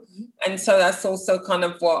know. And so that's also kind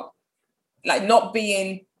of what, like, not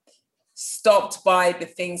being stopped by the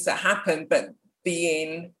things that happen, but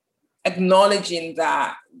acknowledging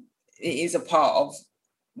that it is a part of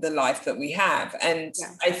the life that we have. And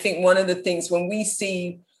I think one of the things, when we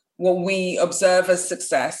see what we observe as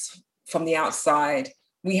success from the outside,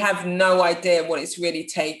 we have no idea what it's really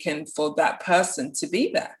taken for that person to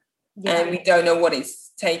be there. And we don't know what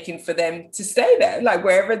it's taken for them to stay there, like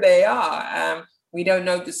wherever they are. We don't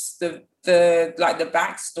know the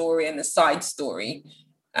backstory and the side story.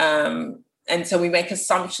 And so we make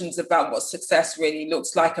assumptions about what success really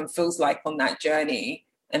looks like and feels like on that journey.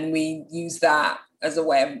 And we use that as a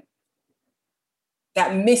way of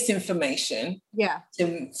that misinformation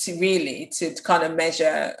to kind of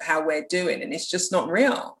measure how we're doing. And it's just not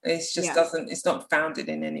real. It's just it's not founded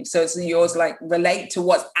in any. So it's yours, like, relate to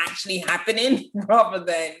what's actually happening rather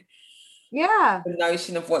than the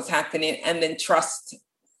notion of what's happening, and then trust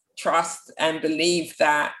and believe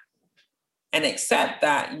that and accept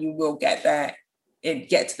that you will get there and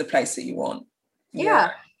get to the place that you want.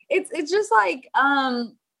 It's just like,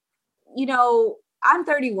 you know, I'm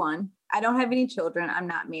 31. I don't have any children. I'm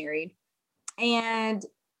not married. And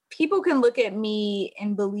people can look at me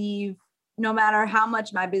and believe, no matter how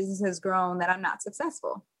much my business has grown, that I'm not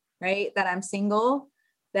successful, right? That I'm single,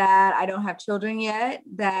 that I don't have children yet,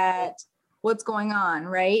 that what's going on,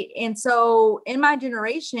 right? And so in my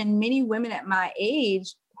generation, many women at my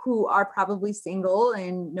age who are probably single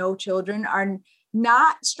and no children are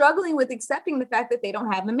not struggling with accepting the fact that they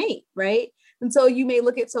don't have a mate, right? And so you may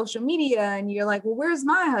look at social media and you're like, well, where's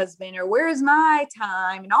my husband, or where's my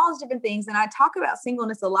time, and all those different things. And I talk about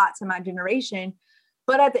singleness a lot to my generation,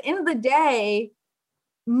 but at the end of the day,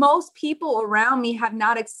 most people around me have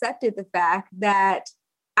not accepted the fact that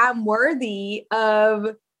I'm worthy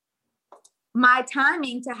of my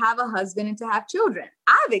timing to have a husband and to have children.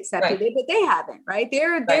 I've accepted it, but they haven't, right?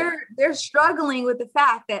 They're struggling with the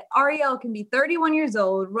fact that Arielle can be 31 years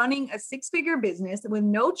old, running a 6-figure business with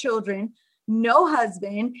no children, no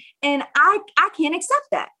husband. And I can't accept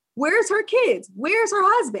that. Where's her kids? Where's her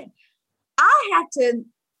husband? I had to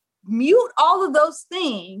mute all of those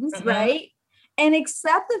things, right? And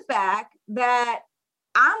accept the fact that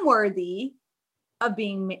I'm worthy of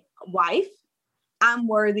being wife. I'm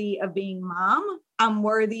worthy of being mom. I'm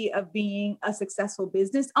worthy of being a successful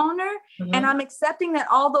business owner. And I'm accepting that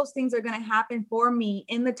all those things are going to happen for me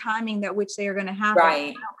in the timing that which they are going to happen. Right.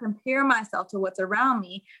 I don't compare myself to what's around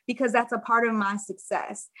me because that's a part of my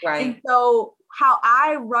success. Right. And so how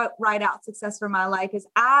I write out success for my life is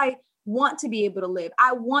I want to be able to live.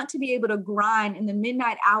 I want to be able to grind in the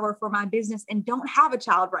midnight hour for my business and don't have a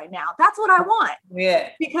child right now. That's what I want. Yeah.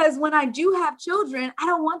 Because when I do have children, I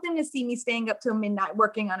don't want them to see me staying up till midnight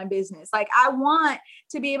working on a business. Like I want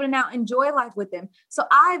to be able to now enjoy life with them. So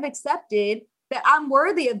I've accepted that I'm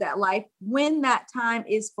worthy of that life when that time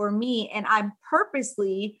is for me. And I'm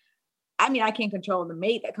purposely, I mean, I can't control the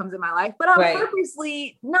mate that comes in my life, but I'm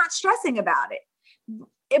purposely not stressing about it.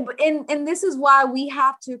 And this is why we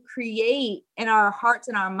have to create in our hearts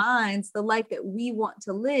and our minds the life that we want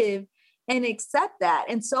to live and accept that.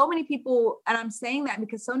 And so many people, and I'm saying that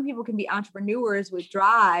because so many people can be entrepreneurs with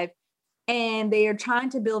drive and they are trying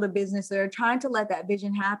to build a business. They're trying to let that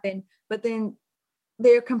vision happen, but then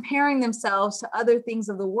they're comparing themselves to other things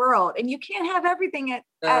of the world. And you can't have everything at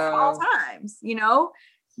all times, you know?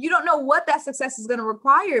 You don't know what that success is going to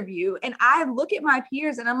require of you. And I look at my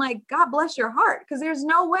peers and I'm like, God bless your heart. Because there's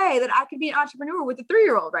no way that I could be an entrepreneur with a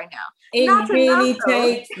 3-year-old right now. It really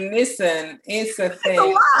takes, listen, it's a thing. It's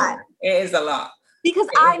a lot. It is a lot. Because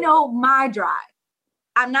I know my drive.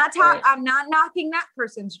 I'm not knocking that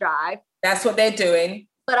person's drive. That's what they're doing.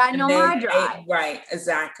 But I know my drive. Right,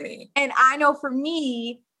 exactly. And I know for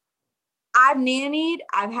me, I've nannied,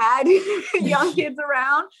 I've had young kids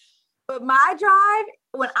around, but my drive,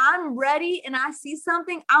 when I'm ready and I see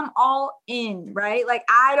something, I'm all in, right? Like,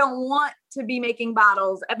 I don't want to be making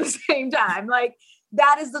bottles at the same time. Like,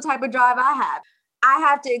 that is the type of drive I have. I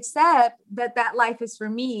have to accept that that life is for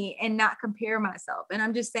me and not compare myself. And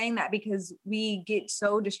I'm just saying that because we get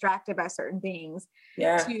so distracted by certain things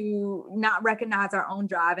to not recognize our own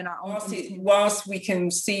drive and our own. Whilst we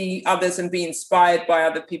can see others and be inspired by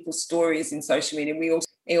other people's stories in social media,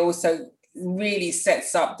 it also really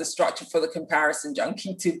sets up the structure for the comparison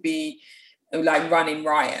junkie to be like running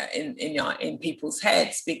riot in people's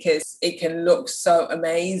heads, because it can look so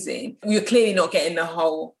amazing. You're clearly not getting the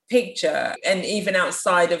whole picture. And even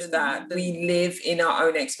outside of that, we live in our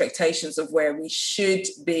own expectations of where we should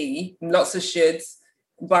be, lots of shoulds,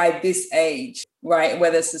 by this age, right?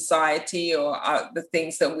 Whether society or the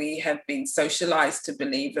things that we have been socialized to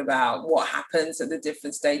believe about what happens at the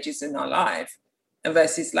different stages in our life, and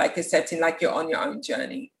versus like accepting like you're on your own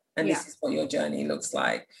journey. And this is what your journey looks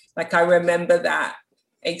like. Like, I remember that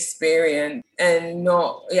experience, and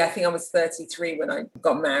I think I was 33 when I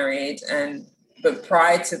got married. But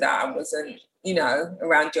prior to that, I wasn't,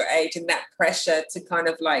 around your age, and that pressure to kind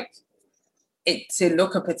of like it to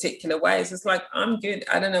look a particular way. It's just like, I'm good.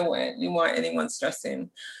 I don't know why anyone's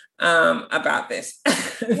stressing about this.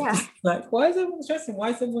 Like, why is everyone stressing? Why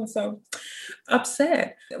is everyone so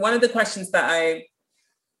upset? One of the questions that I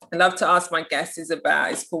love to ask my guests is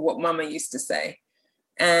called What Mama Used to Say.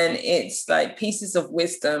 And it's like pieces of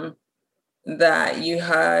wisdom that you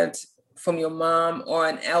heard from your mom or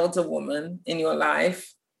an elder woman in your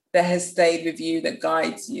life that has stayed with you, that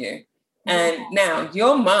guides you. And now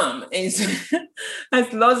your mom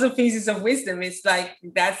has lots of pieces of wisdom. It's like,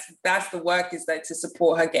 that's the work, is like to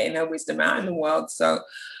support her getting her wisdom out in the world. So,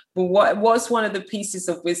 but what's one of the pieces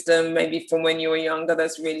of wisdom maybe from when you were younger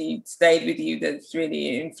that's really stayed with you, that's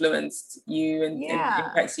really influenced you and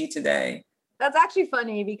impacts you today? That's actually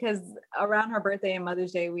funny, because around her birthday and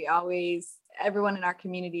Mother's Day, everyone in our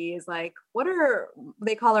community is like,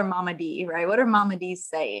 they call her Mama D, right? What are Mama D's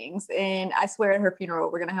sayings? And I swear at her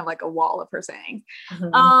funeral, we're going to have like a wall of her sayings.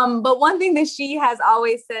 But one thing that she has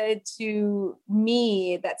always said to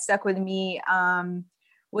me that stuck with me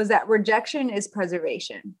was that rejection is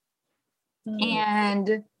preservation.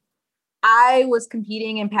 And I was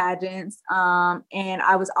competing in pageants, and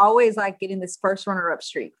I was always like getting this first runner-up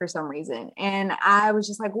streak for some reason. And I was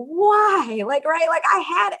just like, why? Like, right? Like, I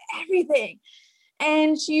had everything.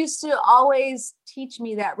 And she used to always teach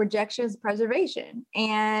me that rejection is preservation,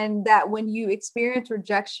 and that when you experience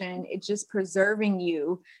rejection, it's just preserving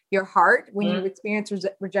your heart. When you experience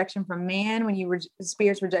rejection from man, when you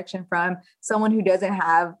experience rejection from someone who doesn't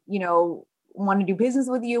have, want to do business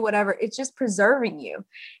with you, whatever, it's just preserving you.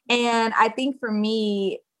 And I think for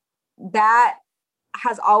me, that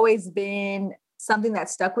has always been something that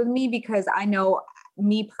stuck with me, because I know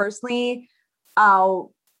me personally,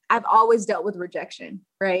 I've always dealt with rejection,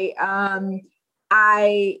 right?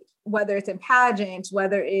 I whether it's in pageants,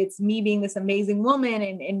 whether it's me being this amazing woman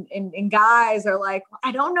and guys are like,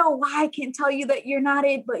 I don't know why I can't tell you that you're not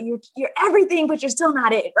it, but you're everything, but you're still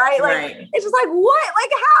not it. Right. Like, right. It's just like, what,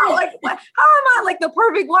 like how, like, how am I like the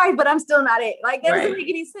perfect wife, but I'm still not it? Like, that doesn't make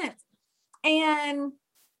any sense. And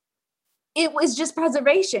it was just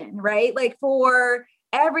preservation, right? Like for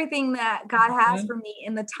everything that God has for me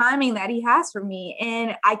and the timing that he has for me.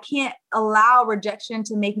 And I can't allow rejection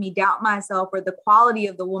to make me doubt myself or the quality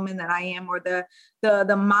of the woman that I am, or the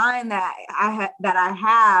mind that I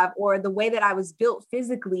have, or the way that I was built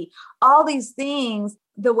physically. All these things,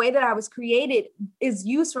 the way that I was created is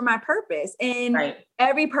used for my purpose. And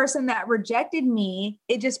every person that rejected me,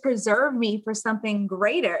 it just preserved me for something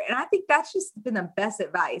greater. And I think that's just been the best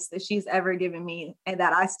advice that she's ever given me and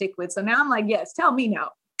that I stick with. So now I'm like, yes, tell me no.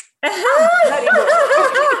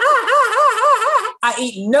 I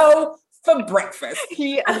eat no for breakfast.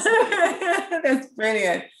 Yes. That's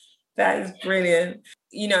brilliant. That is brilliant.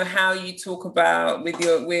 You know, how you talk about with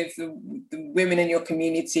the women in your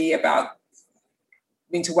community about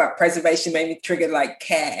into what preservation made me trigger like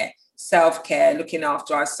care, self-care, looking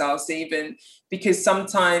after ourselves, even because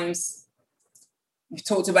sometimes we've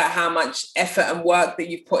talked about how much effort and work that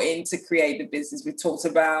you've put in to create the business. We've talked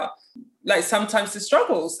about like sometimes the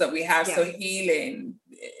struggles that we have. So healing.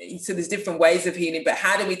 So there's different ways of healing, but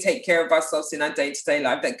how do we take care of ourselves in our day-to-day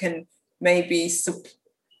life that can maybe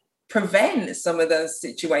prevent some of those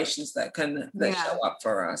situations that show up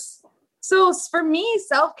for us? So for me,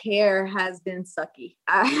 self-care has been sucky.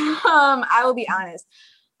 I will be honest.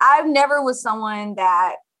 I've never was someone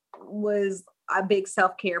that was a big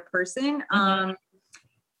self-care person.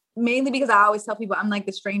 Mainly because I always tell people I'm like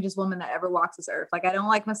the strangest woman that ever walks this earth. Like I don't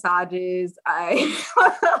like massages. I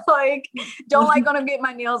like don't like gonna get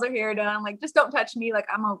my nails or hair done. I'm like, just don't touch me. Like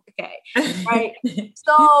I'm okay. Right.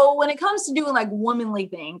 So when it comes to doing like womanly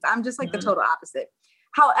things, I'm just like the total opposite.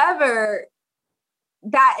 However,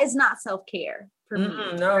 that is not self-care for me.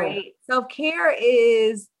 No. Right? Self-care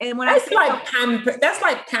is, and when that's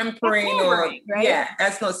like pampering or right? Yeah,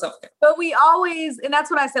 that's not self-care. But we always, and that's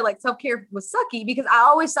what I said, like self-care was sucky because I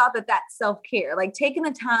always thought that that's self-care, like taking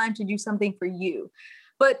the time to do something for you.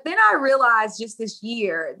 But then I realized just this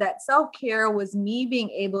year that self-care was me being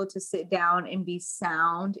able to sit down and be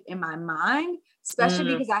sound in my mind,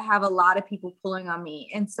 especially because I have a lot of people pulling on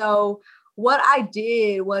me. And so what I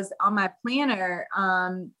did was on my planner,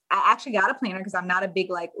 I actually got a planner because I'm not a big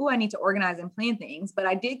like, I need to organize and plan things, but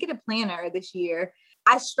I did get a planner this year.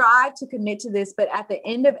 I strive to commit to this, but at the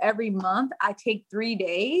end of every month, I take 3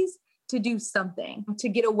 days to do something, to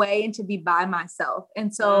get away and to be by myself.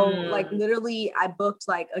 And so like literally I booked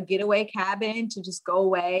like a getaway cabin to just go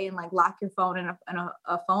away and like lock your phone in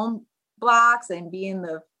a phone box and be in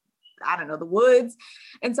the woods.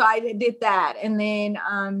 And so I did that. And then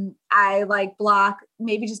I like block,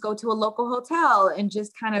 maybe just go to a local hotel and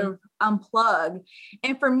just kind of unplug.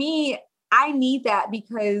 And for me, I need that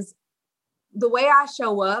because the way I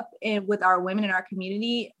show up and with our women in our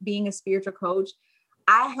community, being a spiritual coach,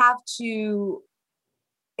 I have to,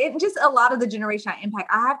 it just a lot of the generation I impact,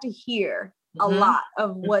 I have to hear a lot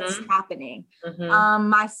of what's happening.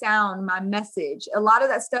 My sound, my message, a lot of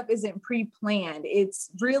that stuff isn't pre-planned. It's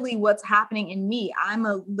really what's happening in me. I'm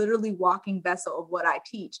a literally walking vessel of what I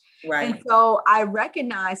teach. Right. And so I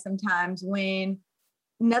recognize sometimes when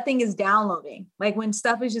nothing is downloading, like when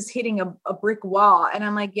stuff is just hitting a brick wall. And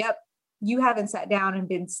I'm like, yep, you haven't sat down and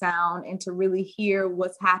been sound and to really hear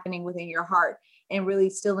what's happening within your heart and really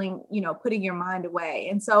stilling, putting your mind away.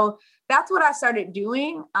 And so that's what I started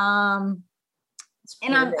doing.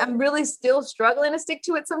 And I'm really still struggling to stick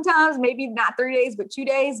to it sometimes, maybe not 3 days, but 2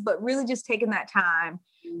 days, but really just taking that time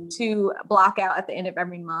to block out at the end of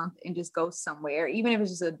every month and just go somewhere, even if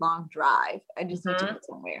it's just a long drive. I just need to go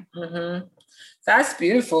somewhere. That's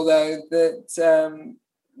beautiful though, that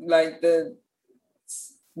like the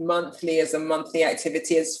monthly as a monthly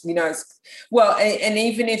activity as well, and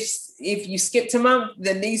even if you skipped a month,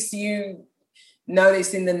 at least you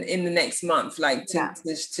notice in the next month, like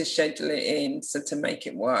to schedule it in, so to make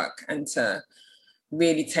it work and to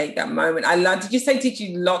really take that moment. Did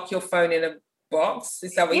you lock your phone in a box?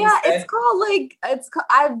 Is that what you said? It's called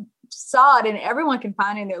I saw it and everyone can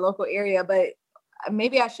find it in their local area, but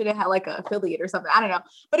maybe I should have had like an affiliate or something. I don't know,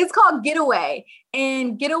 but it's called Getaway.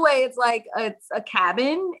 And Getaway, it's a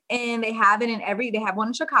cabin, and they have one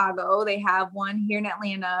in Chicago. They have one here in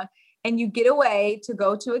Atlanta. And you get away to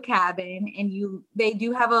go to a cabin, and they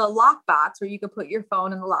do have a lockbox where you can put your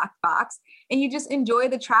phone in the lockbox, and you just enjoy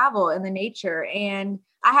the travel and the nature. And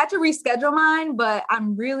I had to reschedule mine, but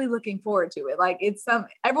I'm really looking forward to it. Like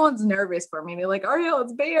everyone's nervous for me. They're like, Ariel,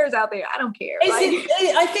 it's bears out there. I don't care.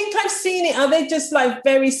 I think I've seen it. Are they just like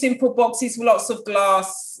very simple boxes with lots of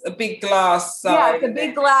glass, a big glass? Yeah, it's a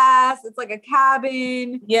big glass. It's like a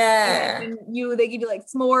cabin. Yeah. And they give you like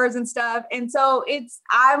s'mores and stuff. And so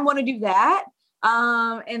I want to do that.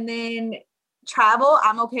 And then travel.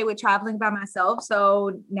 I'm okay with traveling by myself.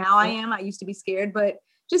 So now I used to be scared, but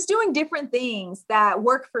just doing different things that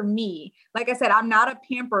work for me. Like I said, I'm not a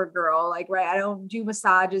pamper girl. Like, right. I don't do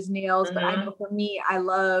massages, nails, but I know for me, I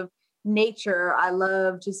love nature. I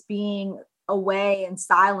love just being away in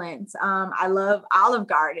silence. I love Olive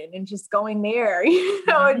Garden and just going there,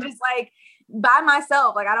 and just like by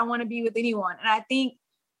myself. Like, I don't want to be with anyone. And I think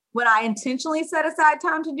when I intentionally set aside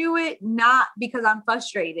time to do it, not because I'm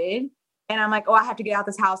frustrated and I'm like, oh, I have to get out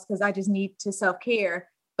this house because I just need to self-care,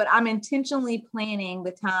 but I'm intentionally planning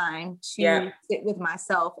the time to sit with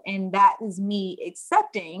myself. And that is me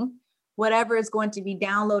accepting whatever is going to be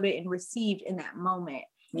downloaded and received in that moment.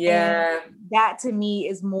 Yeah. And that to me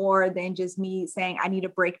is more than just me saying I need a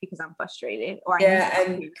break because I'm frustrated, or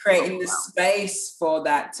and creating the space for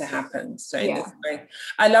that to happen. So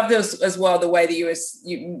I love this as well, the way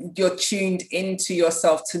that you're tuned into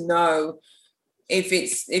yourself to know if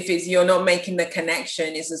it's you're not making the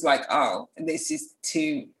connection. It's just like, oh, this is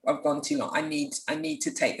I've gone too long. I need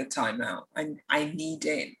to take the time out. I need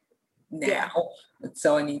it now.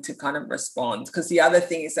 So I need to kind of respond, because the other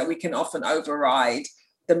thing is that we can often override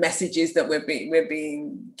the messages that we're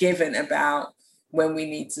being given about when we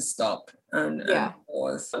need to stop and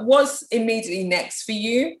pause. What's immediately next for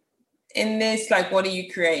you in this? Like, what are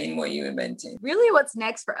you creating? What are you inventing? Really, what's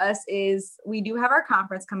next for us is we do have our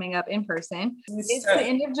conference coming up in person. It's the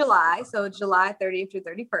end of July. So July 30th to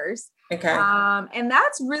 31st. Okay. And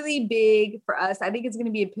that's really big for us. I think it's going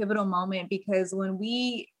to be a pivotal moment, because when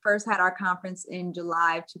we first had our conference in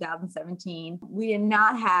July of 2017, we did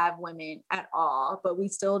not have women at all, but we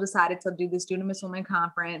still decided to do this Dunamis Women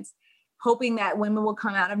Conference, hoping that women will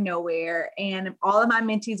come out of nowhere. And all of my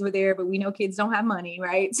mentees were there, but we know kids don't have money,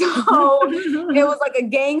 right? So it was like a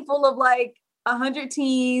gang full of like 100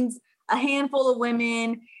 teens, a handful of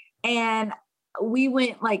women, and we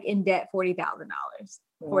went like in debt $40,000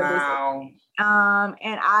 for this.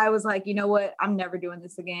 And I was like, you know what? I'm never doing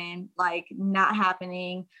this again. Like, not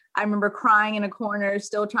happening. I remember crying in a corner,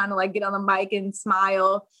 still trying to like get on the mic and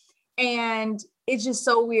smile. And it's just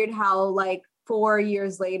so weird how like 4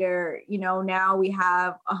 years later, now we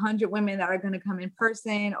have 100 women that are going to come in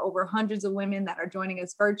person, over hundreds of women that are joining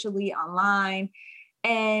us virtually online,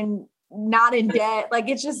 and not in debt. Like,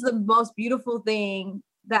 it's just the most beautiful thing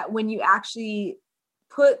that when you actually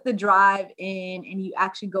put the drive in and you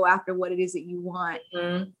actually go after what it is that you want,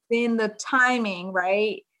 then the timing,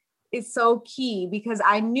 right, is so key, because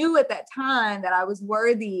I knew at that time that I was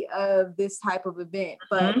worthy of this type of event,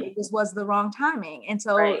 but it just was the wrong timing. And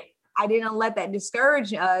so I didn't let that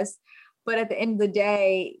discourage us. But at the end of the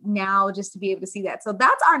day, now just to be able to see that. So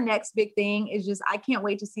that's our next big thing, is just, I can't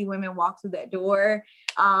wait to see women walk through that door,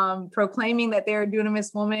 proclaiming that they're a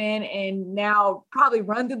Dunamis woman, and now probably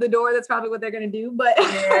run through the door. That's probably what they're going to do. But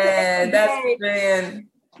that's brilliant.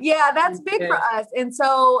 Yeah, that's big for us. And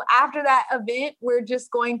so after that event, we're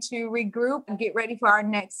just going to regroup and get ready for our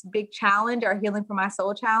next big challenge, our Healing for My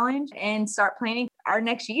Soul challenge, and start planning our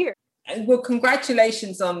next year. Well,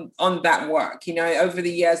 congratulations on that work. Over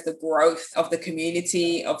the years, the growth of the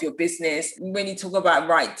community, of your business. When you talk about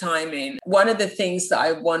right timing, one of the things that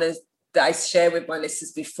I shared with my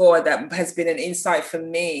listeners before that has been an insight for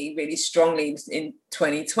me really strongly in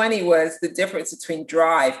 2020 was the difference between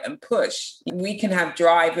drive and push. We can have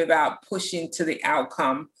drive without pushing to the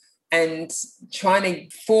outcome and trying to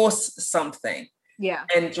force something. Yeah.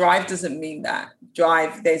 And drive doesn't mean that.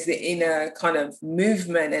 Drive, there's the inner kind of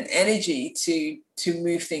movement and energy to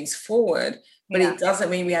move things forward. But it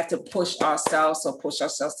doesn't mean we have to push ourselves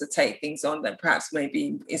to take things on that perhaps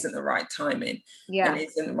maybe isn't the right timing and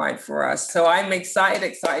isn't right for us. So I'm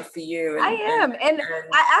excited for you. I am. And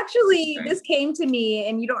I actually, this came to me,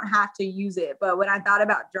 and you don't have to use it, but when I thought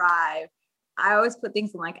about drive, I always put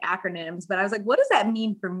things in like acronyms, but I was like, what does that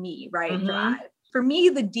mean for me, right? Drive. For me,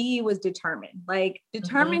 the D was determined,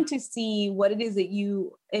 to see what it is that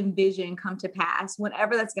you envision come to pass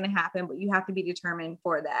whenever that's going to happen, but you have to be determined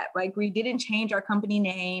for that. Like, we didn't change our company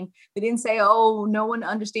name. We didn't say, oh, no one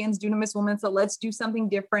understands Dunamis Women, so let's do something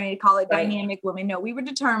different, call it Dynamic Women. No, we were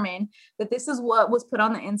determined that this is what was put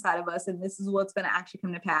on the inside of us, and this is what's going to actually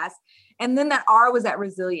come to pass. And then that R was that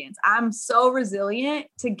resilience. I'm so resilient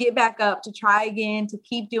to get back up, to try again, to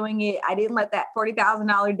keep doing it. I didn't let that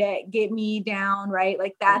 $40,000 debt get me down, right?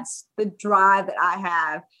 Like, that's the drive that I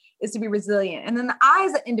have, is to be resilient. And then the I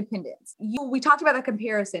is independence. We talked about the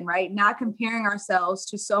comparison, right? Not comparing ourselves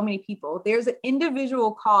to so many people. There's an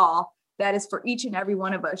individual call that is for each and every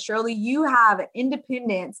one of us. Shirley, you have an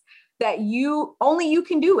independence that only you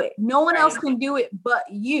can do it. No one else can do it but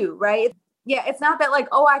you, right? Yeah, it's not that like,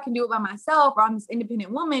 oh, I can do it by myself, or I'm this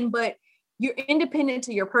independent woman, but you're independent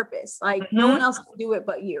to your purpose. Like, no one else can do it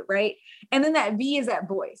but you, right? And then that V is that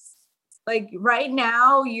voice. Like, right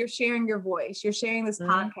now, you're sharing your voice. You're sharing this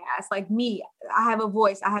podcast. Like me, I have a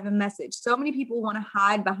voice. I have a message. So many people want to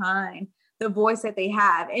hide behind the voice that they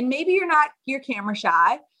have. And maybe you're camera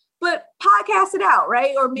shy, but podcast it out,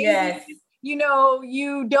 right? Or maybe,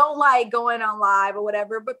 you don't like going on live or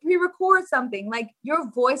whatever, but pre-record something. Like, your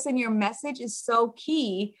voice and your message is so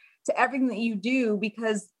key to everything that you do,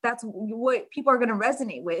 because that's what people are going to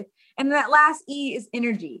resonate with. And that last E is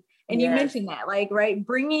energy. And you mentioned that, like, right,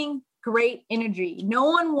 bringing great energy. No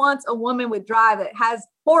one wants a woman with drive that has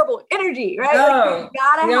horrible energy, right? No, like, you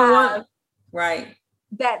gotta have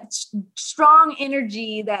that strong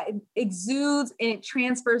energy that exudes and it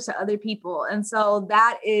transfers to other people. And so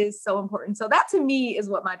that is so important. So that, to me, is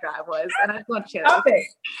what my drive was. And I just want to share that.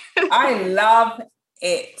 I love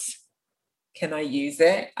it. Can I use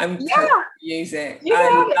it? I'm going to use it.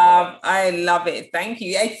 I love it. Thank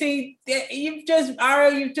you. I see you've just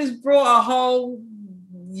brought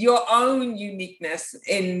your own uniqueness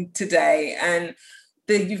in today, and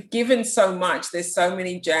you've given so much. There's so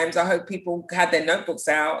many gems. I hope people had their notebooks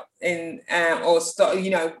out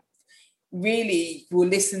really will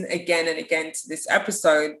listen again and again to this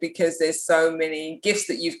episode, because there's so many gifts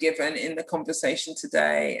that you've given in the conversation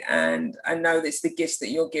today. And I know it's the gifts that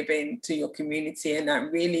you're giving to your community, and that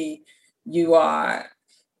really you are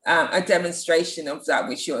a demonstration of that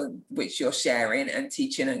which you're sharing and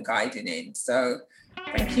teaching and guiding in. So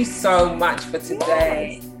thank you so much for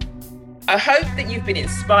today. I hope that you've been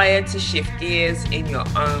inspired to shift gears in your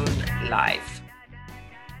own life.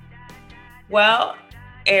 Well,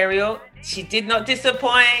 Ariel, she did not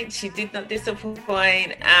disappoint. You can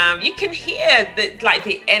hear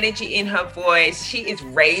the energy in her voice. She is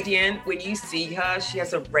radiant when you see her. She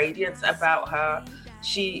has a radiance about her.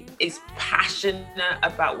 She is passionate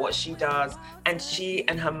about what she does. And she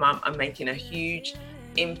and her mum are making a huge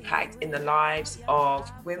impact in the lives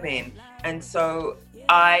of women. And so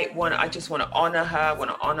I just want to honor her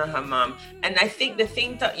mum. And I think the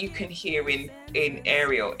thing that you can hear in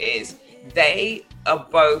Ariel is they are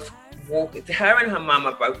both her and her mum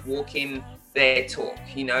are both walking their talk.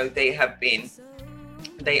 They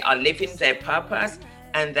are living their purpose,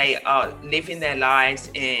 and they are living their lives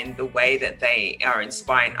in the way that they are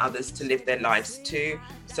inspiring others to live their lives too.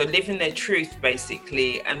 So living their truth,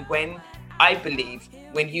 basically. And I believe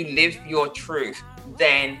when you live your truth,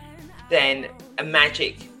 then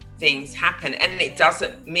magic things happen. And it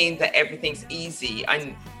doesn't mean that everything's easy.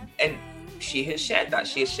 And she has shared that.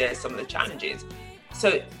 She has shared some of the challenges.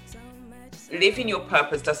 So living your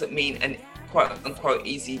purpose doesn't mean an quote unquote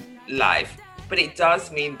easy life, but it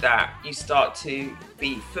does mean that you start to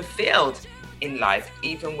be fulfilled in life,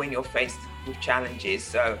 even when you're faced with challenges.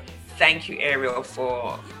 So thank you, Ariel,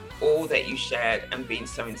 for all that you shared and being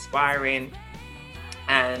so inspiring.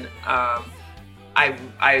 And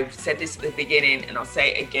I've said this at the beginning, and I'll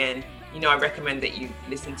say it again. I recommend that you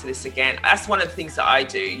listen to this again. That's one of the things that I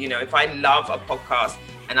do. If I love a podcast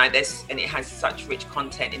and it has such rich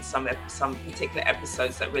content in some particular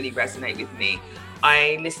episodes that really resonate with me,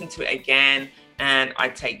 I listen to it again and I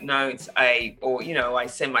take notes. I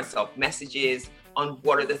send myself messages on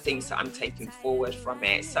what are the things that I'm taking forward from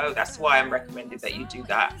it. So that's why I'm recommending that you do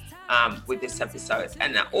that with this episode.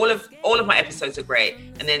 And all of my episodes are great.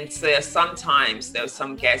 And then sometimes there are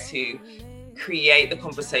some guests who create the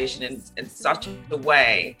conversation in such a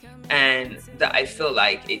way, and that I feel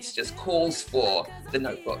like it's just calls for the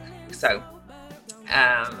notebook. So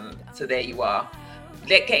there you are.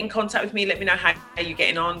 Get in contact with me. Let me know how you're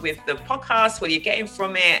getting on with the podcast, what you're getting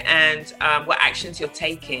from it, and what actions you're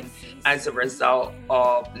taking as a result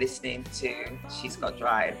of listening to She's Got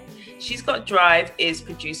Drive. She's Got Drive is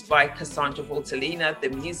produced by Cassandra Voltalina. The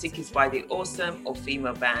music is by the awesome or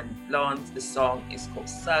female band Blonde. The song is called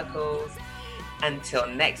Circles. Until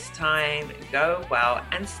next time, go well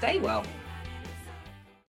and stay well.